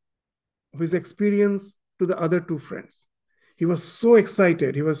his experience to the other two friends. He was so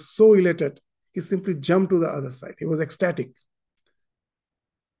excited. He was so elated. He simply jumped to the other side. He was ecstatic.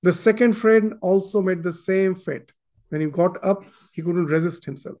 The second friend also made the same fate. When he got up, he couldn't resist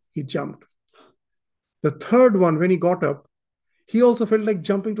himself. He jumped. The third one, when he got up, he also felt like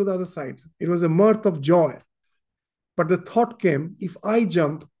jumping to the other side. It was a mirth of joy. But the thought came, if I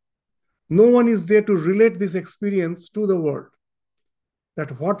jump, no one is there to relate this experience to the world.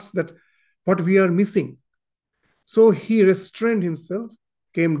 What we are missing. So he restrained himself,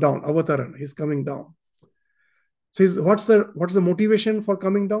 came down. Avatarana, he's coming down. So what's the motivation for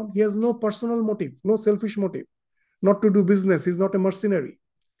coming down? He has no personal motive, no selfish motive, not to do business. He's not a mercenary.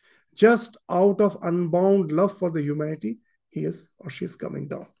 Just out of unbound love for the humanity, he is or she is coming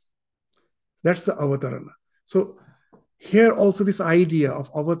down. That's the avatarana. So here also this idea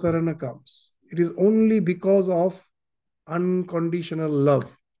of avatarana comes. It is only because of unconditional love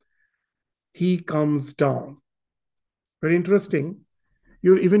he comes down. Very interesting.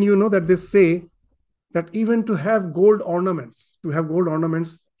 You know that they say that even to have gold ornaments,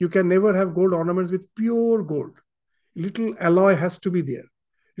 you can never have gold ornaments with pure gold. Little alloy has to be there.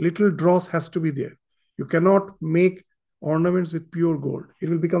 Little dross has to be there. You cannot make ornaments with pure gold. It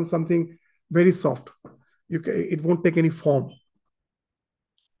will become something very soft. It won't take any form.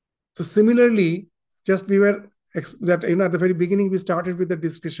 So similarly, just we were that at the very beginning we started with the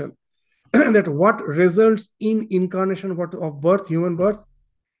discussion that what results in incarnation of birth, human birth,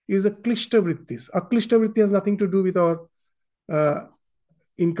 is a klishta vrittis. A klishta vritti has nothing to do with our uh,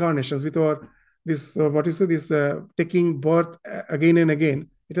 incarnations, with our this what you say this taking birth again and again.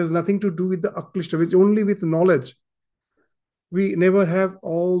 It has nothing to do with the aklishta, which only with knowledge. We never have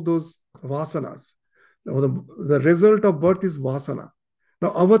all those vasanas. Now, the result of birth is vasana. Now,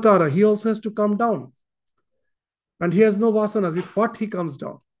 avatara, he also has to come down. And he has no vasanas. With what he comes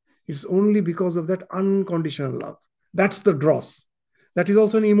down? It's only because of that unconditional love. That's the dross. That is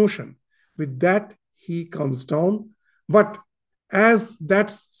also an emotion. With that, he comes down. But as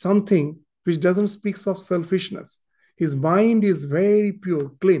that's something which doesn't speak of selfishness, his mind is very pure,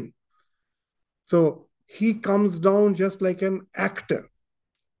 clean. So he comes down just like an actor.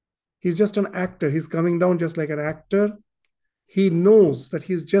 He's just an actor. He's coming down just like an actor. He knows that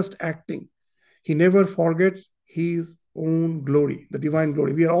he's just acting. He never forgets his own glory, the divine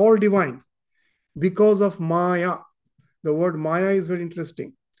glory. We are all divine because of Maya. The word Maya is very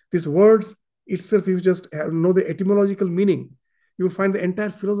interesting. These words itself, if you just know the etymological meaning, you will find the entire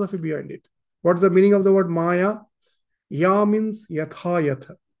philosophy behind it. What is the meaning of the word Maya? Ya means yatha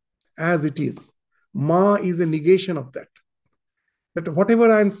yatha, as it is. Ma is a negation of that. That whatever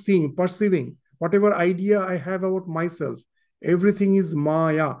I am seeing, perceiving, whatever idea I have about myself, everything is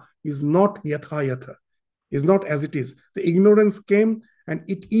Maya, is not yatha yatha, is not as it is. The ignorance came and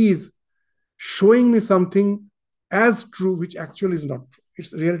it is showing me something as true, which actually is not true.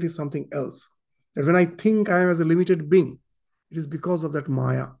 Its reality is something else. And when I think I am as a limited being, it is because of that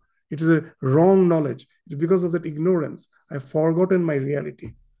Maya. It is a wrong knowledge. It is because of that ignorance. I've forgotten my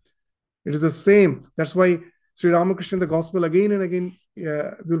reality. It is the same. That's why Sri Ramakrishna in the gospel again and again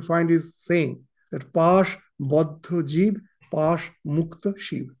you'll find is saying that Pash Baddha Jeev, Pash Mukta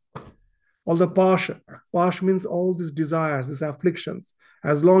Shiv. All the Pash means all these desires, these afflictions.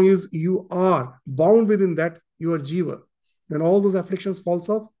 As long as you are bound within that, you are Jiva. When all those afflictions falls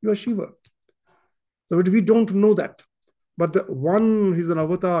off, you are Shiva. So we don't know that. But the one who is an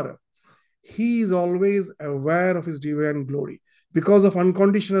avatar, he is always aware of his divine glory. Because of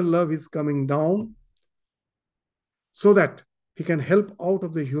unconditional love, he's coming down so that he can help out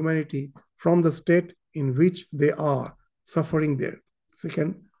of the humanity from the state in which they are suffering there. So he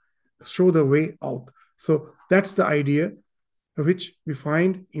can show the way out. So that's the idea which we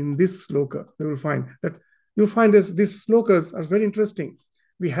find in this sloka. We will find that you'll find these slokas are very interesting.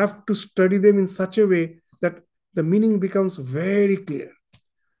 We have to study them in such a way that the meaning becomes very clear.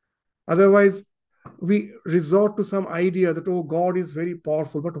 Otherwise, we resort to some idea that, oh, God is very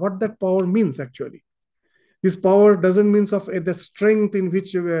powerful. But what that power means actually? This power doesn't mean of the strength in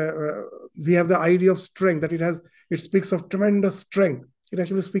which we have the idea of strength, that it speaks of tremendous strength. It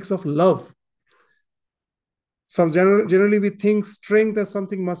actually speaks of love. Generally we think strength as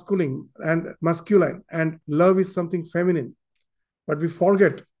something masculine, and love is something feminine. But we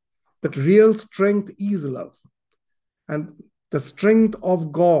forget that real strength is love. And the strength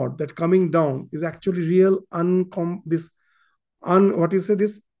of God that coming down is actually real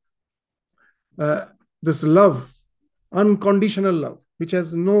this love, unconditional love, which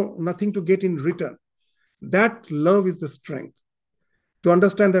has nothing to get in return. That love is the strength. To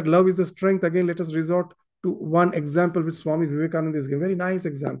understand that love is the strength, again, let us resort to one example which Swami Vivekananda is giving. Very nice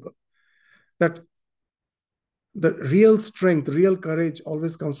example. That the real strength, real courage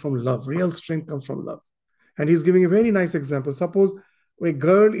always comes from love. Real strength comes from love. And he's giving a very nice example. Suppose a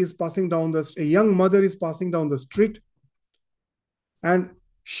girl is passing down a young mother is passing down the street, and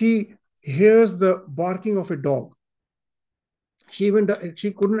she hears the barking of a dog. She haven't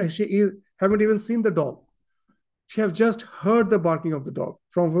even seen the dog. She have just heard the barking of the dog.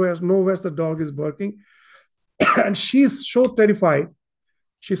 From nowhere the dog is barking. And she is so terrified,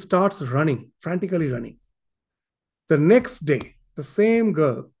 she starts running, frantically running. The next day, the same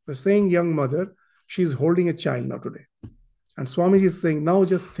girl, the same young mother, she is holding a child now today. And Swamiji is saying, now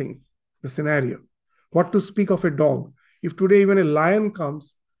just think the scenario. What to speak of a dog? If today even a lion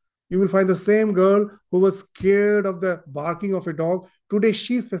comes, you will find the same girl who was scared of the barking of a dog. Today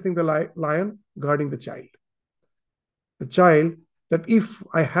she is facing the lion, guarding the child. The child, that if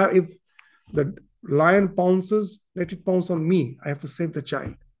the lion pounces, let it pounce on me. I have to save the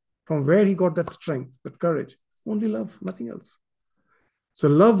child. From where he got that strength, that courage? Only love, nothing else. So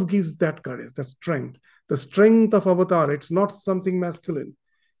love gives that courage, the strength. The strength of avatar, it's not something masculine.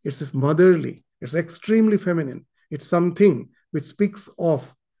 It's motherly. It's extremely feminine. It's something which speaks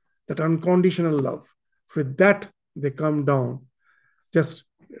of that unconditional love. With that, they come down, just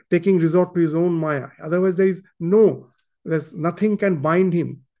taking resort to his own Maya. Otherwise, there's nothing can bind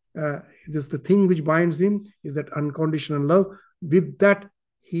him. This the thing which binds him is that unconditional love. With that,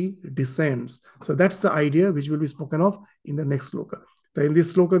 he descends. So that's the idea which will be spoken of in the next sloka. In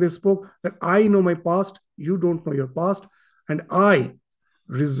this sloka, they spoke that I know my past, you don't know your past, and I,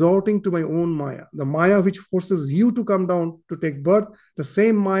 resorting to my own Maya, the Maya which forces you to come down to take birth, the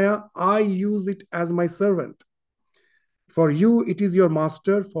same Maya, I use it as my servant. For you, it is your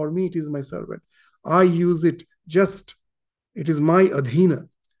master. For me, it is my servant. I use it it is my adhina.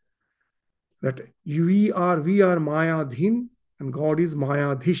 That we are Maya Adhin, and God is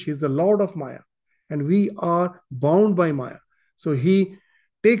Maya Adhish. He is the Lord of Maya, and we are bound by Maya. So he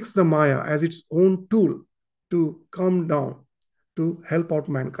takes the Maya as its own tool to come down to help out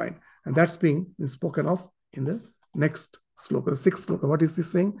mankind. And that's being spoken of in the next sloka, the sixth sloka. What is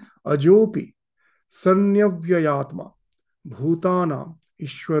this saying? Ajopi sanyavyayatma bhutanam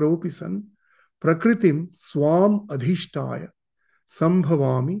ishwaropi san prakritim swam adhishtaya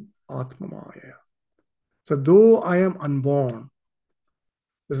sambhavami atmamaya. So though I am unborn,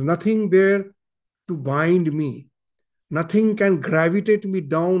 there's nothing there to bind me. Nothing can gravitate me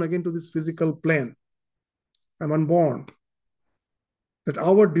down again to this physical plane. I'm unborn. That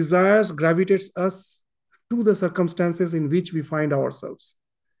our desires gravitates us to the circumstances in which we find ourselves.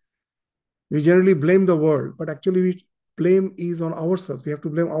 We generally blame the world, but actually blame is on ourselves. We have to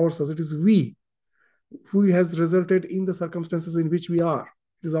blame ourselves. It is we who has resulted in the circumstances in which we are.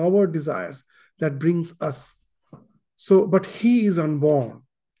 It is our desires that brings us. So, but he is unborn.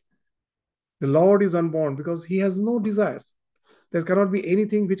 The Lord is unborn because he has no desires. There cannot be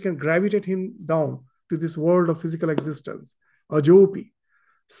anything which can gravitate him down to this world of physical existence. Ajopi,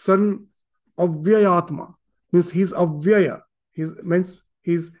 son avyayatma, means he's avyaya. Means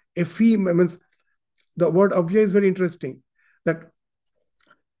he's means the word avyaya is very interesting. That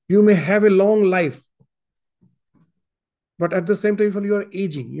you may have a long life, but at the same time, when you are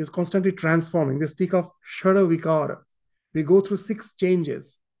aging, he is constantly transforming. They speak of shada vikara. We go through 6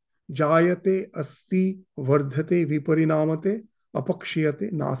 changes. Jayate, asti, vardhate, viparinamate,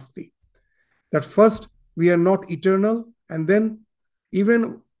 apakshiyate, nasti. That first, we are not eternal, and then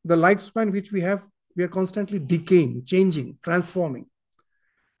even the lifespan which we have, we are constantly decaying, changing, transforming.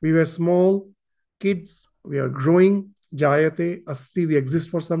 We were small kids, we are growing. Jayate, asti, we exist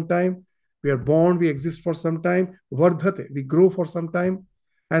for some time. We are born, we exist for some time. Vardhate, we grow for some time.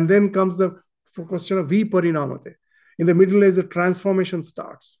 And then comes the question of viparinamate. In the middle age, the transformation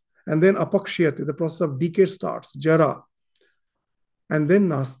starts. And then apakshiyate, the process of decay starts, jara. And then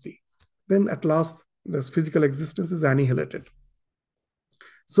nasti. Then at last, this physical existence is annihilated.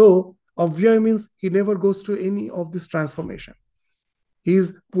 So, avyaya means he never goes through any of this transformation. He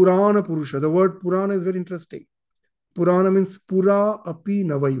is Purana Purusha. The word Purana is very interesting. Purana means Pura Api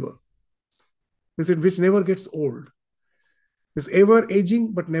Navaiva. Means it which never gets old. It's ever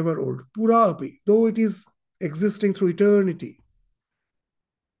aging but never old. Pura Api, though it is existing through eternity,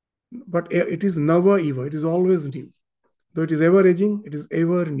 but it is Nava Eva. It is always new. Though it is ever aging, it is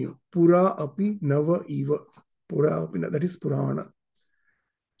ever new. Pura Api Nava Eva. Pura Api, that is Purana.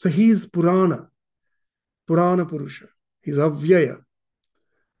 So he is Purana, Purana Purusha. He is Avyaya.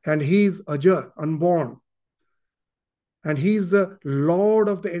 And he is Aja, unborn. And he is the Lord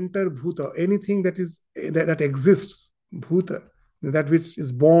of the entire Bhuta. Anything that exists, Bhuta, that which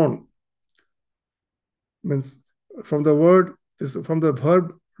is born. Means from the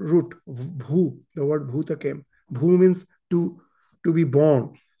verb root, bhu, the word bhuta came. Bhu means to be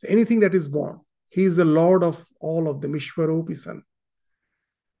born. So anything that is born, he is the Lord of all of them, Ishwaropi San.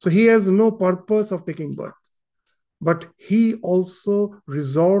 So he has no purpose of taking birth. But he also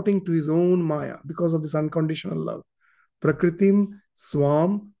resorting to his own Maya because of this unconditional love. Prakritim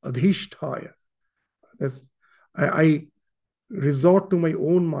swam adhisthaya. I resort to my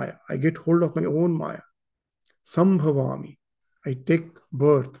own Maya. I get hold of my own Maya. Sambhavami. I take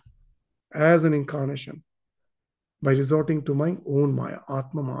birth as an incarnation by resorting to my own Maya,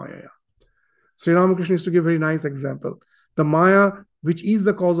 Atma Maya. Sri Ramakrishna used to give a very nice example. The Maya, which is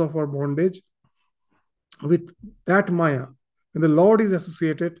the cause of our bondage, with that Maya, when the Lord is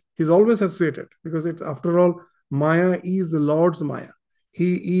associated, he's always associated because after all, Maya is the Lord's Maya.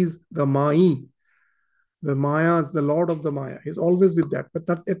 He is the Mai. The Maya is the Lord of the Maya. He's always with that, but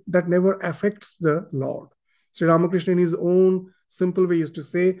that never affects the Lord. Sri Ramakrishna in his own simple way used to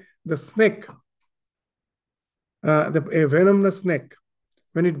say, the snake, a venomous snake,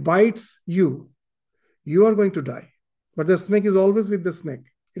 When it bites you, you are going to die. But the snake is always with the snake.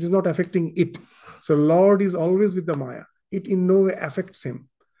 It is not affecting it. So Lord is always with the Maya. It in no way affects him,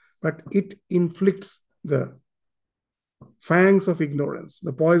 but it inflicts the fangs of ignorance,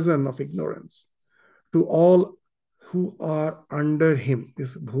 the poison of ignorance to all who are under him.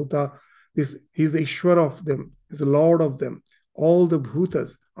 This Bhuta, he's the Ishwar of them, he's the Lord of them. All the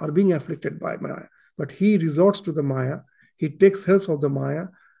Bhutas are being afflicted by Maya, but he resorts to the Maya. He takes help of the Maya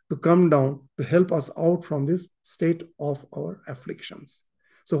to come down to help us out from this state of our afflictions.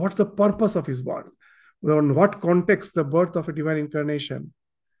 So, what's the purpose of his birth? In what context the birth of a divine incarnation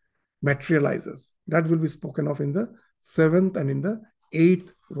materializes? That will be spoken of in the 7th and in the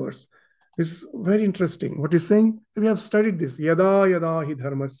 8th verse. This is very interesting. What he's saying, we have studied this. Yada yada hi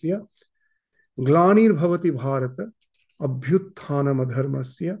dharmasya glanir bhavati bharata abhyuthanam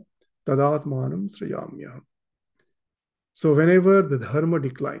adharmasya tadatmanam sriyamyaham. So whenever the dharma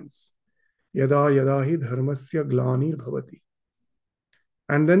declines, yada yada hi dharmasya glanir bhavati,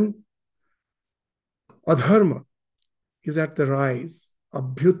 and then adharma is at the rise,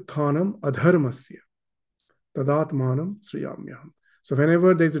 abhyuthanam adharmasya tadatmanam sriyamyaham. So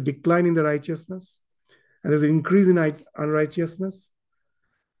whenever there's a decline in the righteousness and there's an increase in unrighteousness,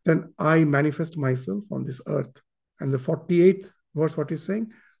 then I manifest myself on this earth. And the 48th verse, what is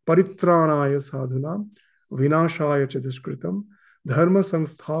saying? Paritranaya sadhunam vinashaya cha duskritam dharma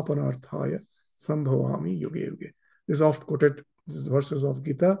samsthapanarthaya sambhavami yuge yuge. This is oft quoted, these verses of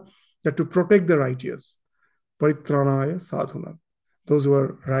Gita, that to protect the righteous, paritranaya sadhunam, those who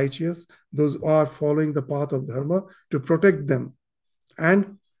are righteous, those who are following the path of dharma, to protect them,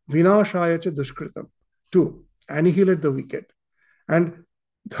 and vinashaya cha duskritam, to annihilate the wicked, and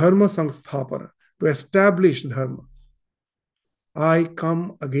dharma samsthapana, to establish dharma. I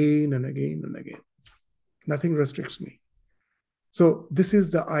come again and again and again. Nothing restricts me. So this is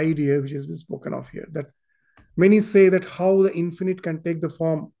the idea which has been spoken of here, that many say that how the infinite can take the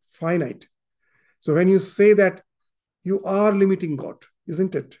form finite. So when you say that, you are limiting God,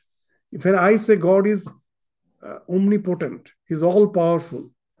 isn't it? When I say God is omnipotent, he's all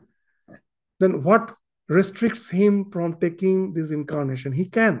powerful, then what restricts him from taking this incarnation? He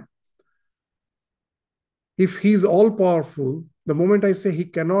can. If he's all powerful, the moment I say he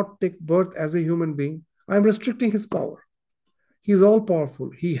cannot take birth as a human being, I'm restricting his power. He's all powerful.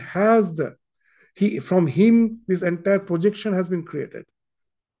 He has from him, this entire projection has been created.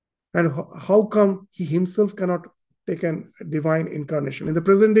 And how come he himself cannot take a divine incarnation? In the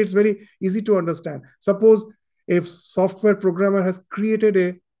present day, it's very easy to understand. Suppose a software programmer has created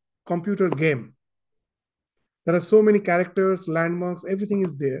a computer game. There are so many characters, landmarks, everything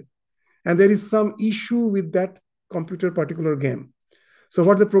is there. And there is some issue with that computer particular game. So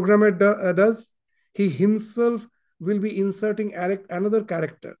what the programmer does, he himself will be inserting another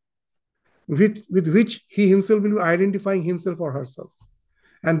character with which he himself will be identifying himself or herself.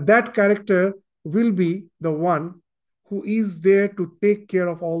 And that character will be the one who is there to take care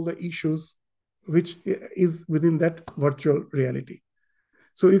of all the issues which is within that virtual reality.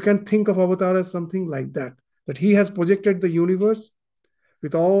 So you can think of Avatar as something like that he has projected the universe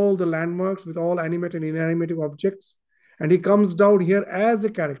with all the landmarks, with all animated and inanimate objects, and he comes down here as a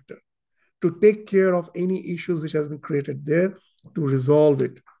character to take care of any issues which has been created there, to resolve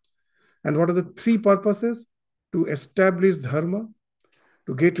it. And what are the three purposes? To establish dharma,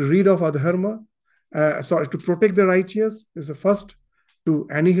 to get rid of adharma, to protect the righteous is the first, to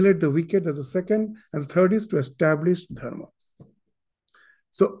annihilate the wicked is the second, and the third is to establish dharma.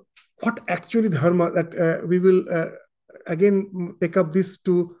 So what actually dharma, that we will again take up this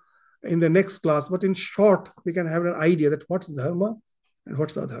in the next class, but in short, we can have an idea that what's dharma and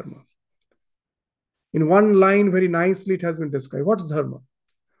what's adharma. In one line, very nicely, it has been described. What's dharma?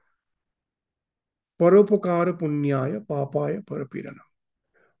 Paropokara punyaya papaya parapirana.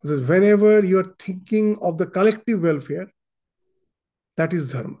 This is whenever you are thinking of the collective welfare, that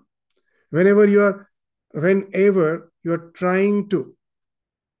is dharma. Whenever you are trying to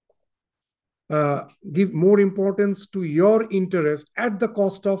give more importance to your interest at the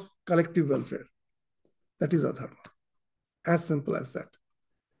cost of collective welfare, that is adharma. As simple as that.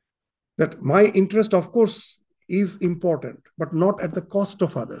 That my interest, of course, is important, but not at the cost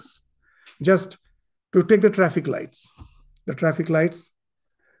of others. Just to take the traffic lights. The traffic lights,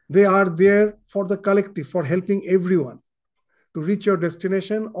 they are there for the collective, for helping everyone. To reach your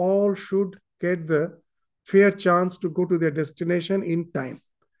destination, all should get the fair chance to go to their destination in time.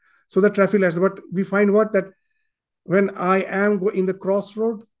 So the traffic lights, but we find that when I am in the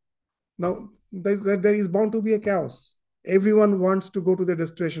crossroad, now there is bound to be a chaos. Everyone wants to go to their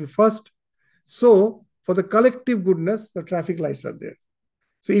destination first. So for the collective goodness, the traffic lights are there.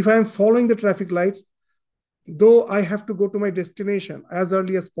 So if I am following the traffic lights, though I have to go to my destination as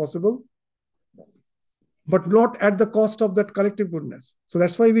early as possible, but not at the cost of that collective goodness. So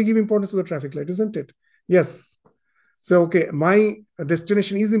that's why we give importance to the traffic light, isn't it? Yes. So, okay, my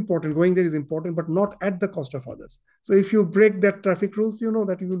destination is important, going there is important, but not at the cost of others. So if you break that traffic rules, you know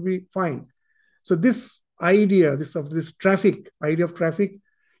that you will be fine. So this idea, this traffic, idea of traffic,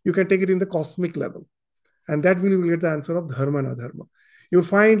 you can take it in the cosmic level. And that will get the answer of dharma and adharma. You'll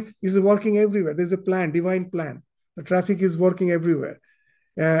find this is working everywhere. There's a plan, divine plan. The traffic is working everywhere.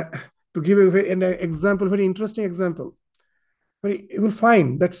 Uh, to give an example, very interesting example, you will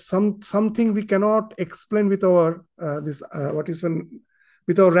find that something we cannot explain with our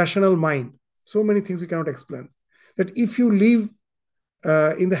with our rational mind. So many things we cannot explain. That if you live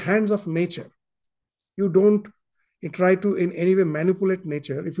in the hands of nature, you don't try to in any way manipulate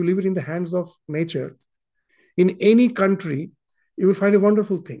nature. If you leave it in the hands of nature, in any country, you will find a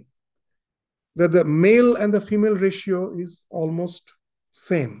wonderful thing that the male and the female ratio is almost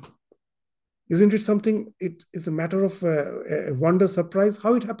same. Isn't it something? It is a matter of a wonder, surprise,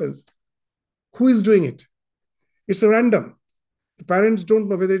 how it happens. Who is doing it? It's a random. The parents don't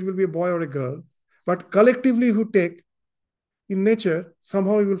know whether it will be a boy or a girl, but collectively, who take in nature,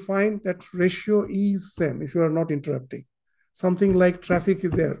 somehow you will find that ratio is same if you are not interrupting. Something like traffic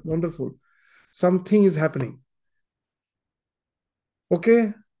is there, wonderful. Something is happening.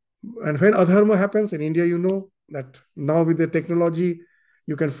 Okay, and when adharma happens in India, you know that now with the technology,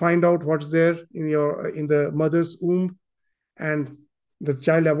 you can find out what's there in the mother's womb, and the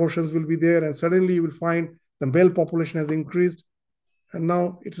child abortions will be there, and suddenly you will find the male population has increased, and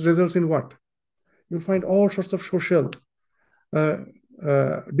now it results in what? You'll find all sorts of social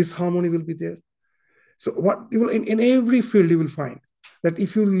disharmony will be there. So what you will in every field you will find that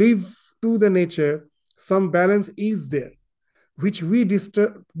if you live to the nature, some balance is there, which we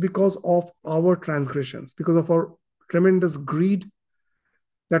disturb because of our transgressions, because of our tremendous greed,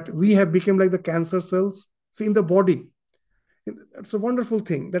 that we have become like the cancer cells. See, in the body, it's a wonderful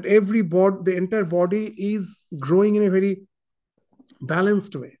thing that every body, the entire body is growing in a very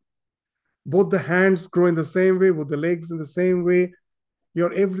balanced way. Both the hands grow in the same way, both the legs in the same way.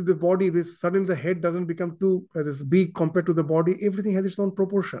 The body, this suddenly the head doesn't become too this big compared to the body. Everything has its own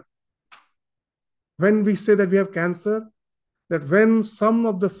proportion. When we say that we have cancer, that when some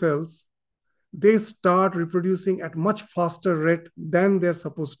of the cells they start reproducing at much faster rate than they're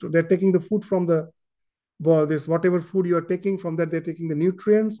supposed to. They're taking the food from the this whatever food you are taking from that, they're taking the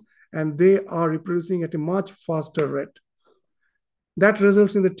nutrients and they are reproducing at a much faster rate. That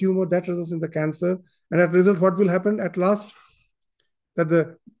results in the tumor, that results in the cancer, and at result, what will happen at last? That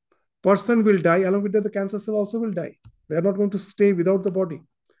the person will die, along with that, the cancer cell also will die. They are not going to stay without the body.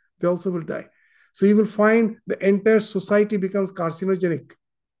 They also will die. So you will find the entire society becomes carcinogenic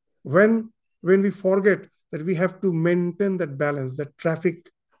when we forget that we have to maintain that balance, that traffic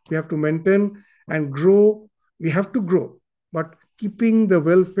we have to maintain and grow. We have to grow, but keeping the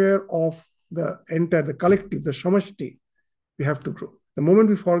welfare of the entire, the collective, the samashti, we have to grow. The moment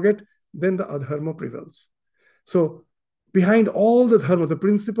we forget, then the adharma prevails. So behind all the dharma, the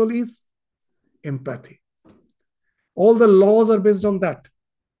principle is empathy. All the laws are based on that.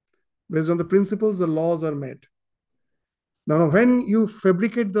 Based on the principles, the laws are made. Now, when you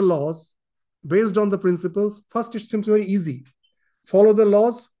fabricate the laws based on the principles, first it seems very easy. Follow the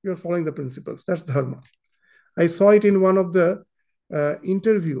laws, you're following the principles. That's dharma. I saw it in one of the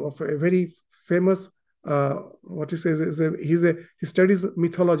interview of a very famous, what he says, he studies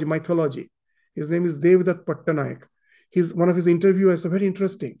mythology. His name is Devdutt Pattanayak. One of his interviews is very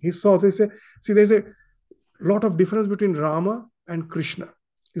interesting. He saw, they say, see, there's a lot of difference between Rama and Krishna.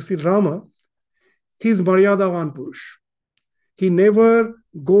 You see, Rama, he's Maryadavan Purush. He never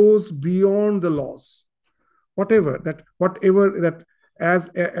goes beyond the laws. Whatever that as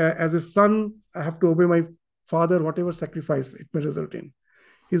a son, I have to obey my father, whatever sacrifice it may result in.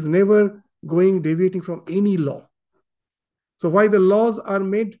 He's never deviating from any law. So why the laws are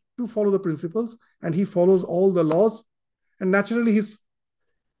made to follow the principles, and he follows all the laws, and naturally he's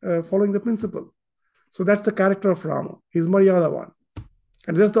following the principle. So that's the character of Rama. He's Maryadavan.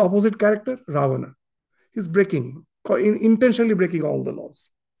 And that's the opposite character, Ravana. He's intentionally breaking all the laws.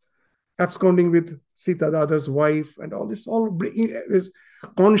 Absconding with Sita, the other's wife, and all this,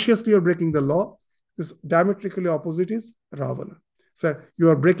 consciously you're breaking the law. This diametrically opposite is Ravana. So you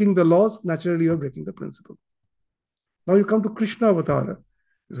are breaking the laws, naturally you're breaking the principle. Now you come to Krishna Avatara.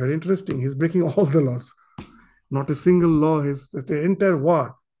 It's very interesting. He's breaking all the laws. Not a single law. It's the entire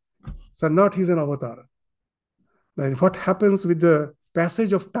war. So not he's an avatar. Now what happens with the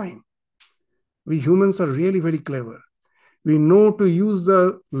passage of time? We humans are really very clever. we know to use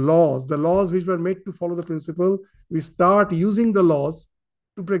the laws which were made to follow the principle. We start using the laws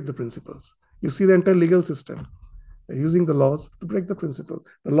to break the principles. You see the entire legal system. They're using the laws to break the principle.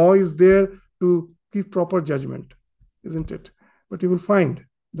 The law is there to give proper judgment, isn't it? But you will find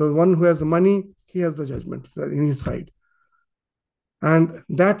the one who has money, he has the judgment in his side. And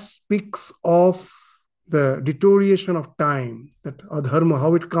that speaks of the deterioration of time, that adharma,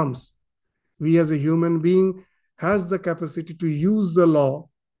 how it comes. We as a human being has the capacity to use the law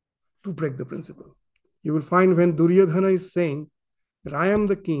to break the principle. You will find when Duryodhana is saying that I am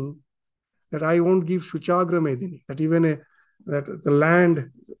the king, that I won't give Shuchagra Medini, that even that the land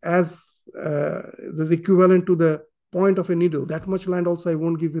as the equivalent to the point of a needle, that much land also I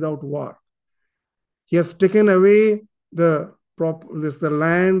won't give without war. He has taken away the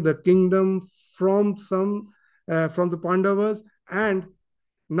land, the kingdom from the Pandavas, and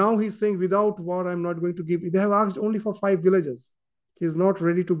now he's saying without war I'm not going to give. They have asked only for 5 villages. He is not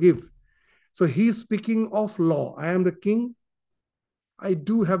ready to give. So he's speaking of law. I am the king. I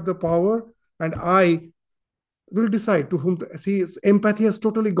do have the power, and I will decide to whom to see. His empathy has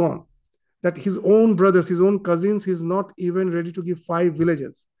totally gone. That his own brothers, his own cousins, he's not even ready to give 5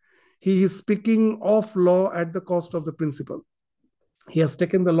 villages. He is speaking of law at the cost of the principle. He has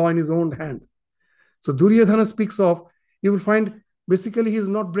taken the law in his own hand. So Duryodhana speaks of, you will find basically he is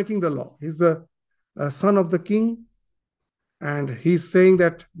not breaking the law. He's the son of the king, and he's saying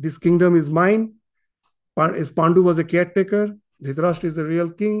that this kingdom is mine. Pandu was a caretaker. Dhritarashtra is the real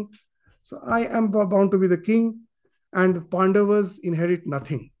king. So I am bound to be the king, and Pandavas inherit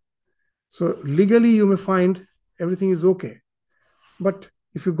nothing. So legally you may find everything is okay. But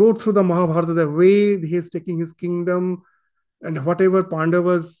if you go through the Mahabharata, the way he is taking his kingdom and whatever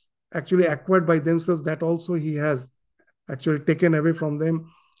Pandavas actually acquired by themselves, that also he has actually taken away from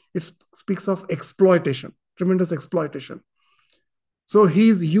them. It speaks of exploitation, tremendous exploitation. So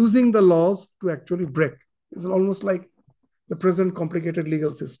he's using the laws to actually break. It's almost like the present complicated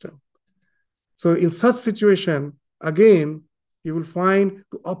legal system. So in such situation, again, you will find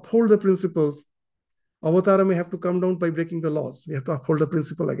to uphold the principles, Avatara may have to come down by breaking the laws. We have to uphold the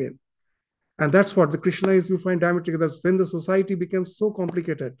principle again. And that's what the Krishna is, we find diametrically. That's when the society becomes so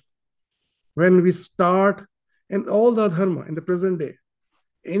complicated. When we start, and all the dharma in the present day,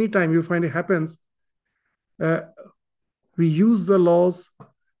 anytime you find it happens, we use the laws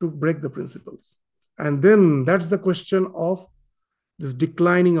to break the principles. And then that's the question of this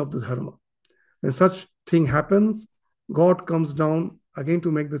declining of the dharma. When such thing happens, God comes down again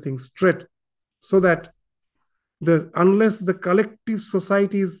to make the thing straight, so that unless the collective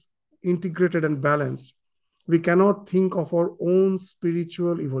society is integrated and balanced, we cannot think of our own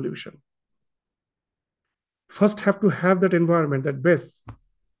spiritual evolution. First have to have that environment, that base,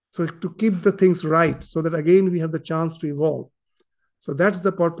 so to keep the things right, so that again we have the chance to evolve. So that's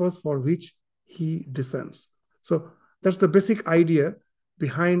the purpose for which he descends. So that's the basic idea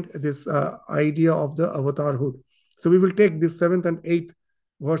behind this idea of the avatarhood. So we will take this 7th and 8th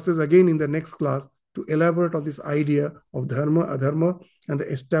verses again in the next class to elaborate on this idea of dharma, adharma, and the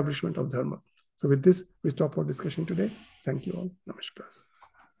establishment of dharma. So with this, we stop our discussion today. Thank you all. Namaskar.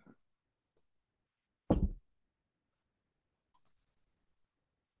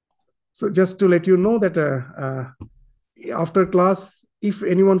 So just to let you know that after class, if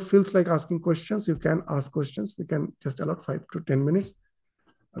anyone feels like asking questions, you can ask questions. We can just allot 5 to 10 minutes.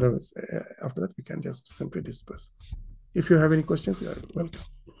 Otherwise, after that, we can just simply disperse. If you have any questions, you are welcome.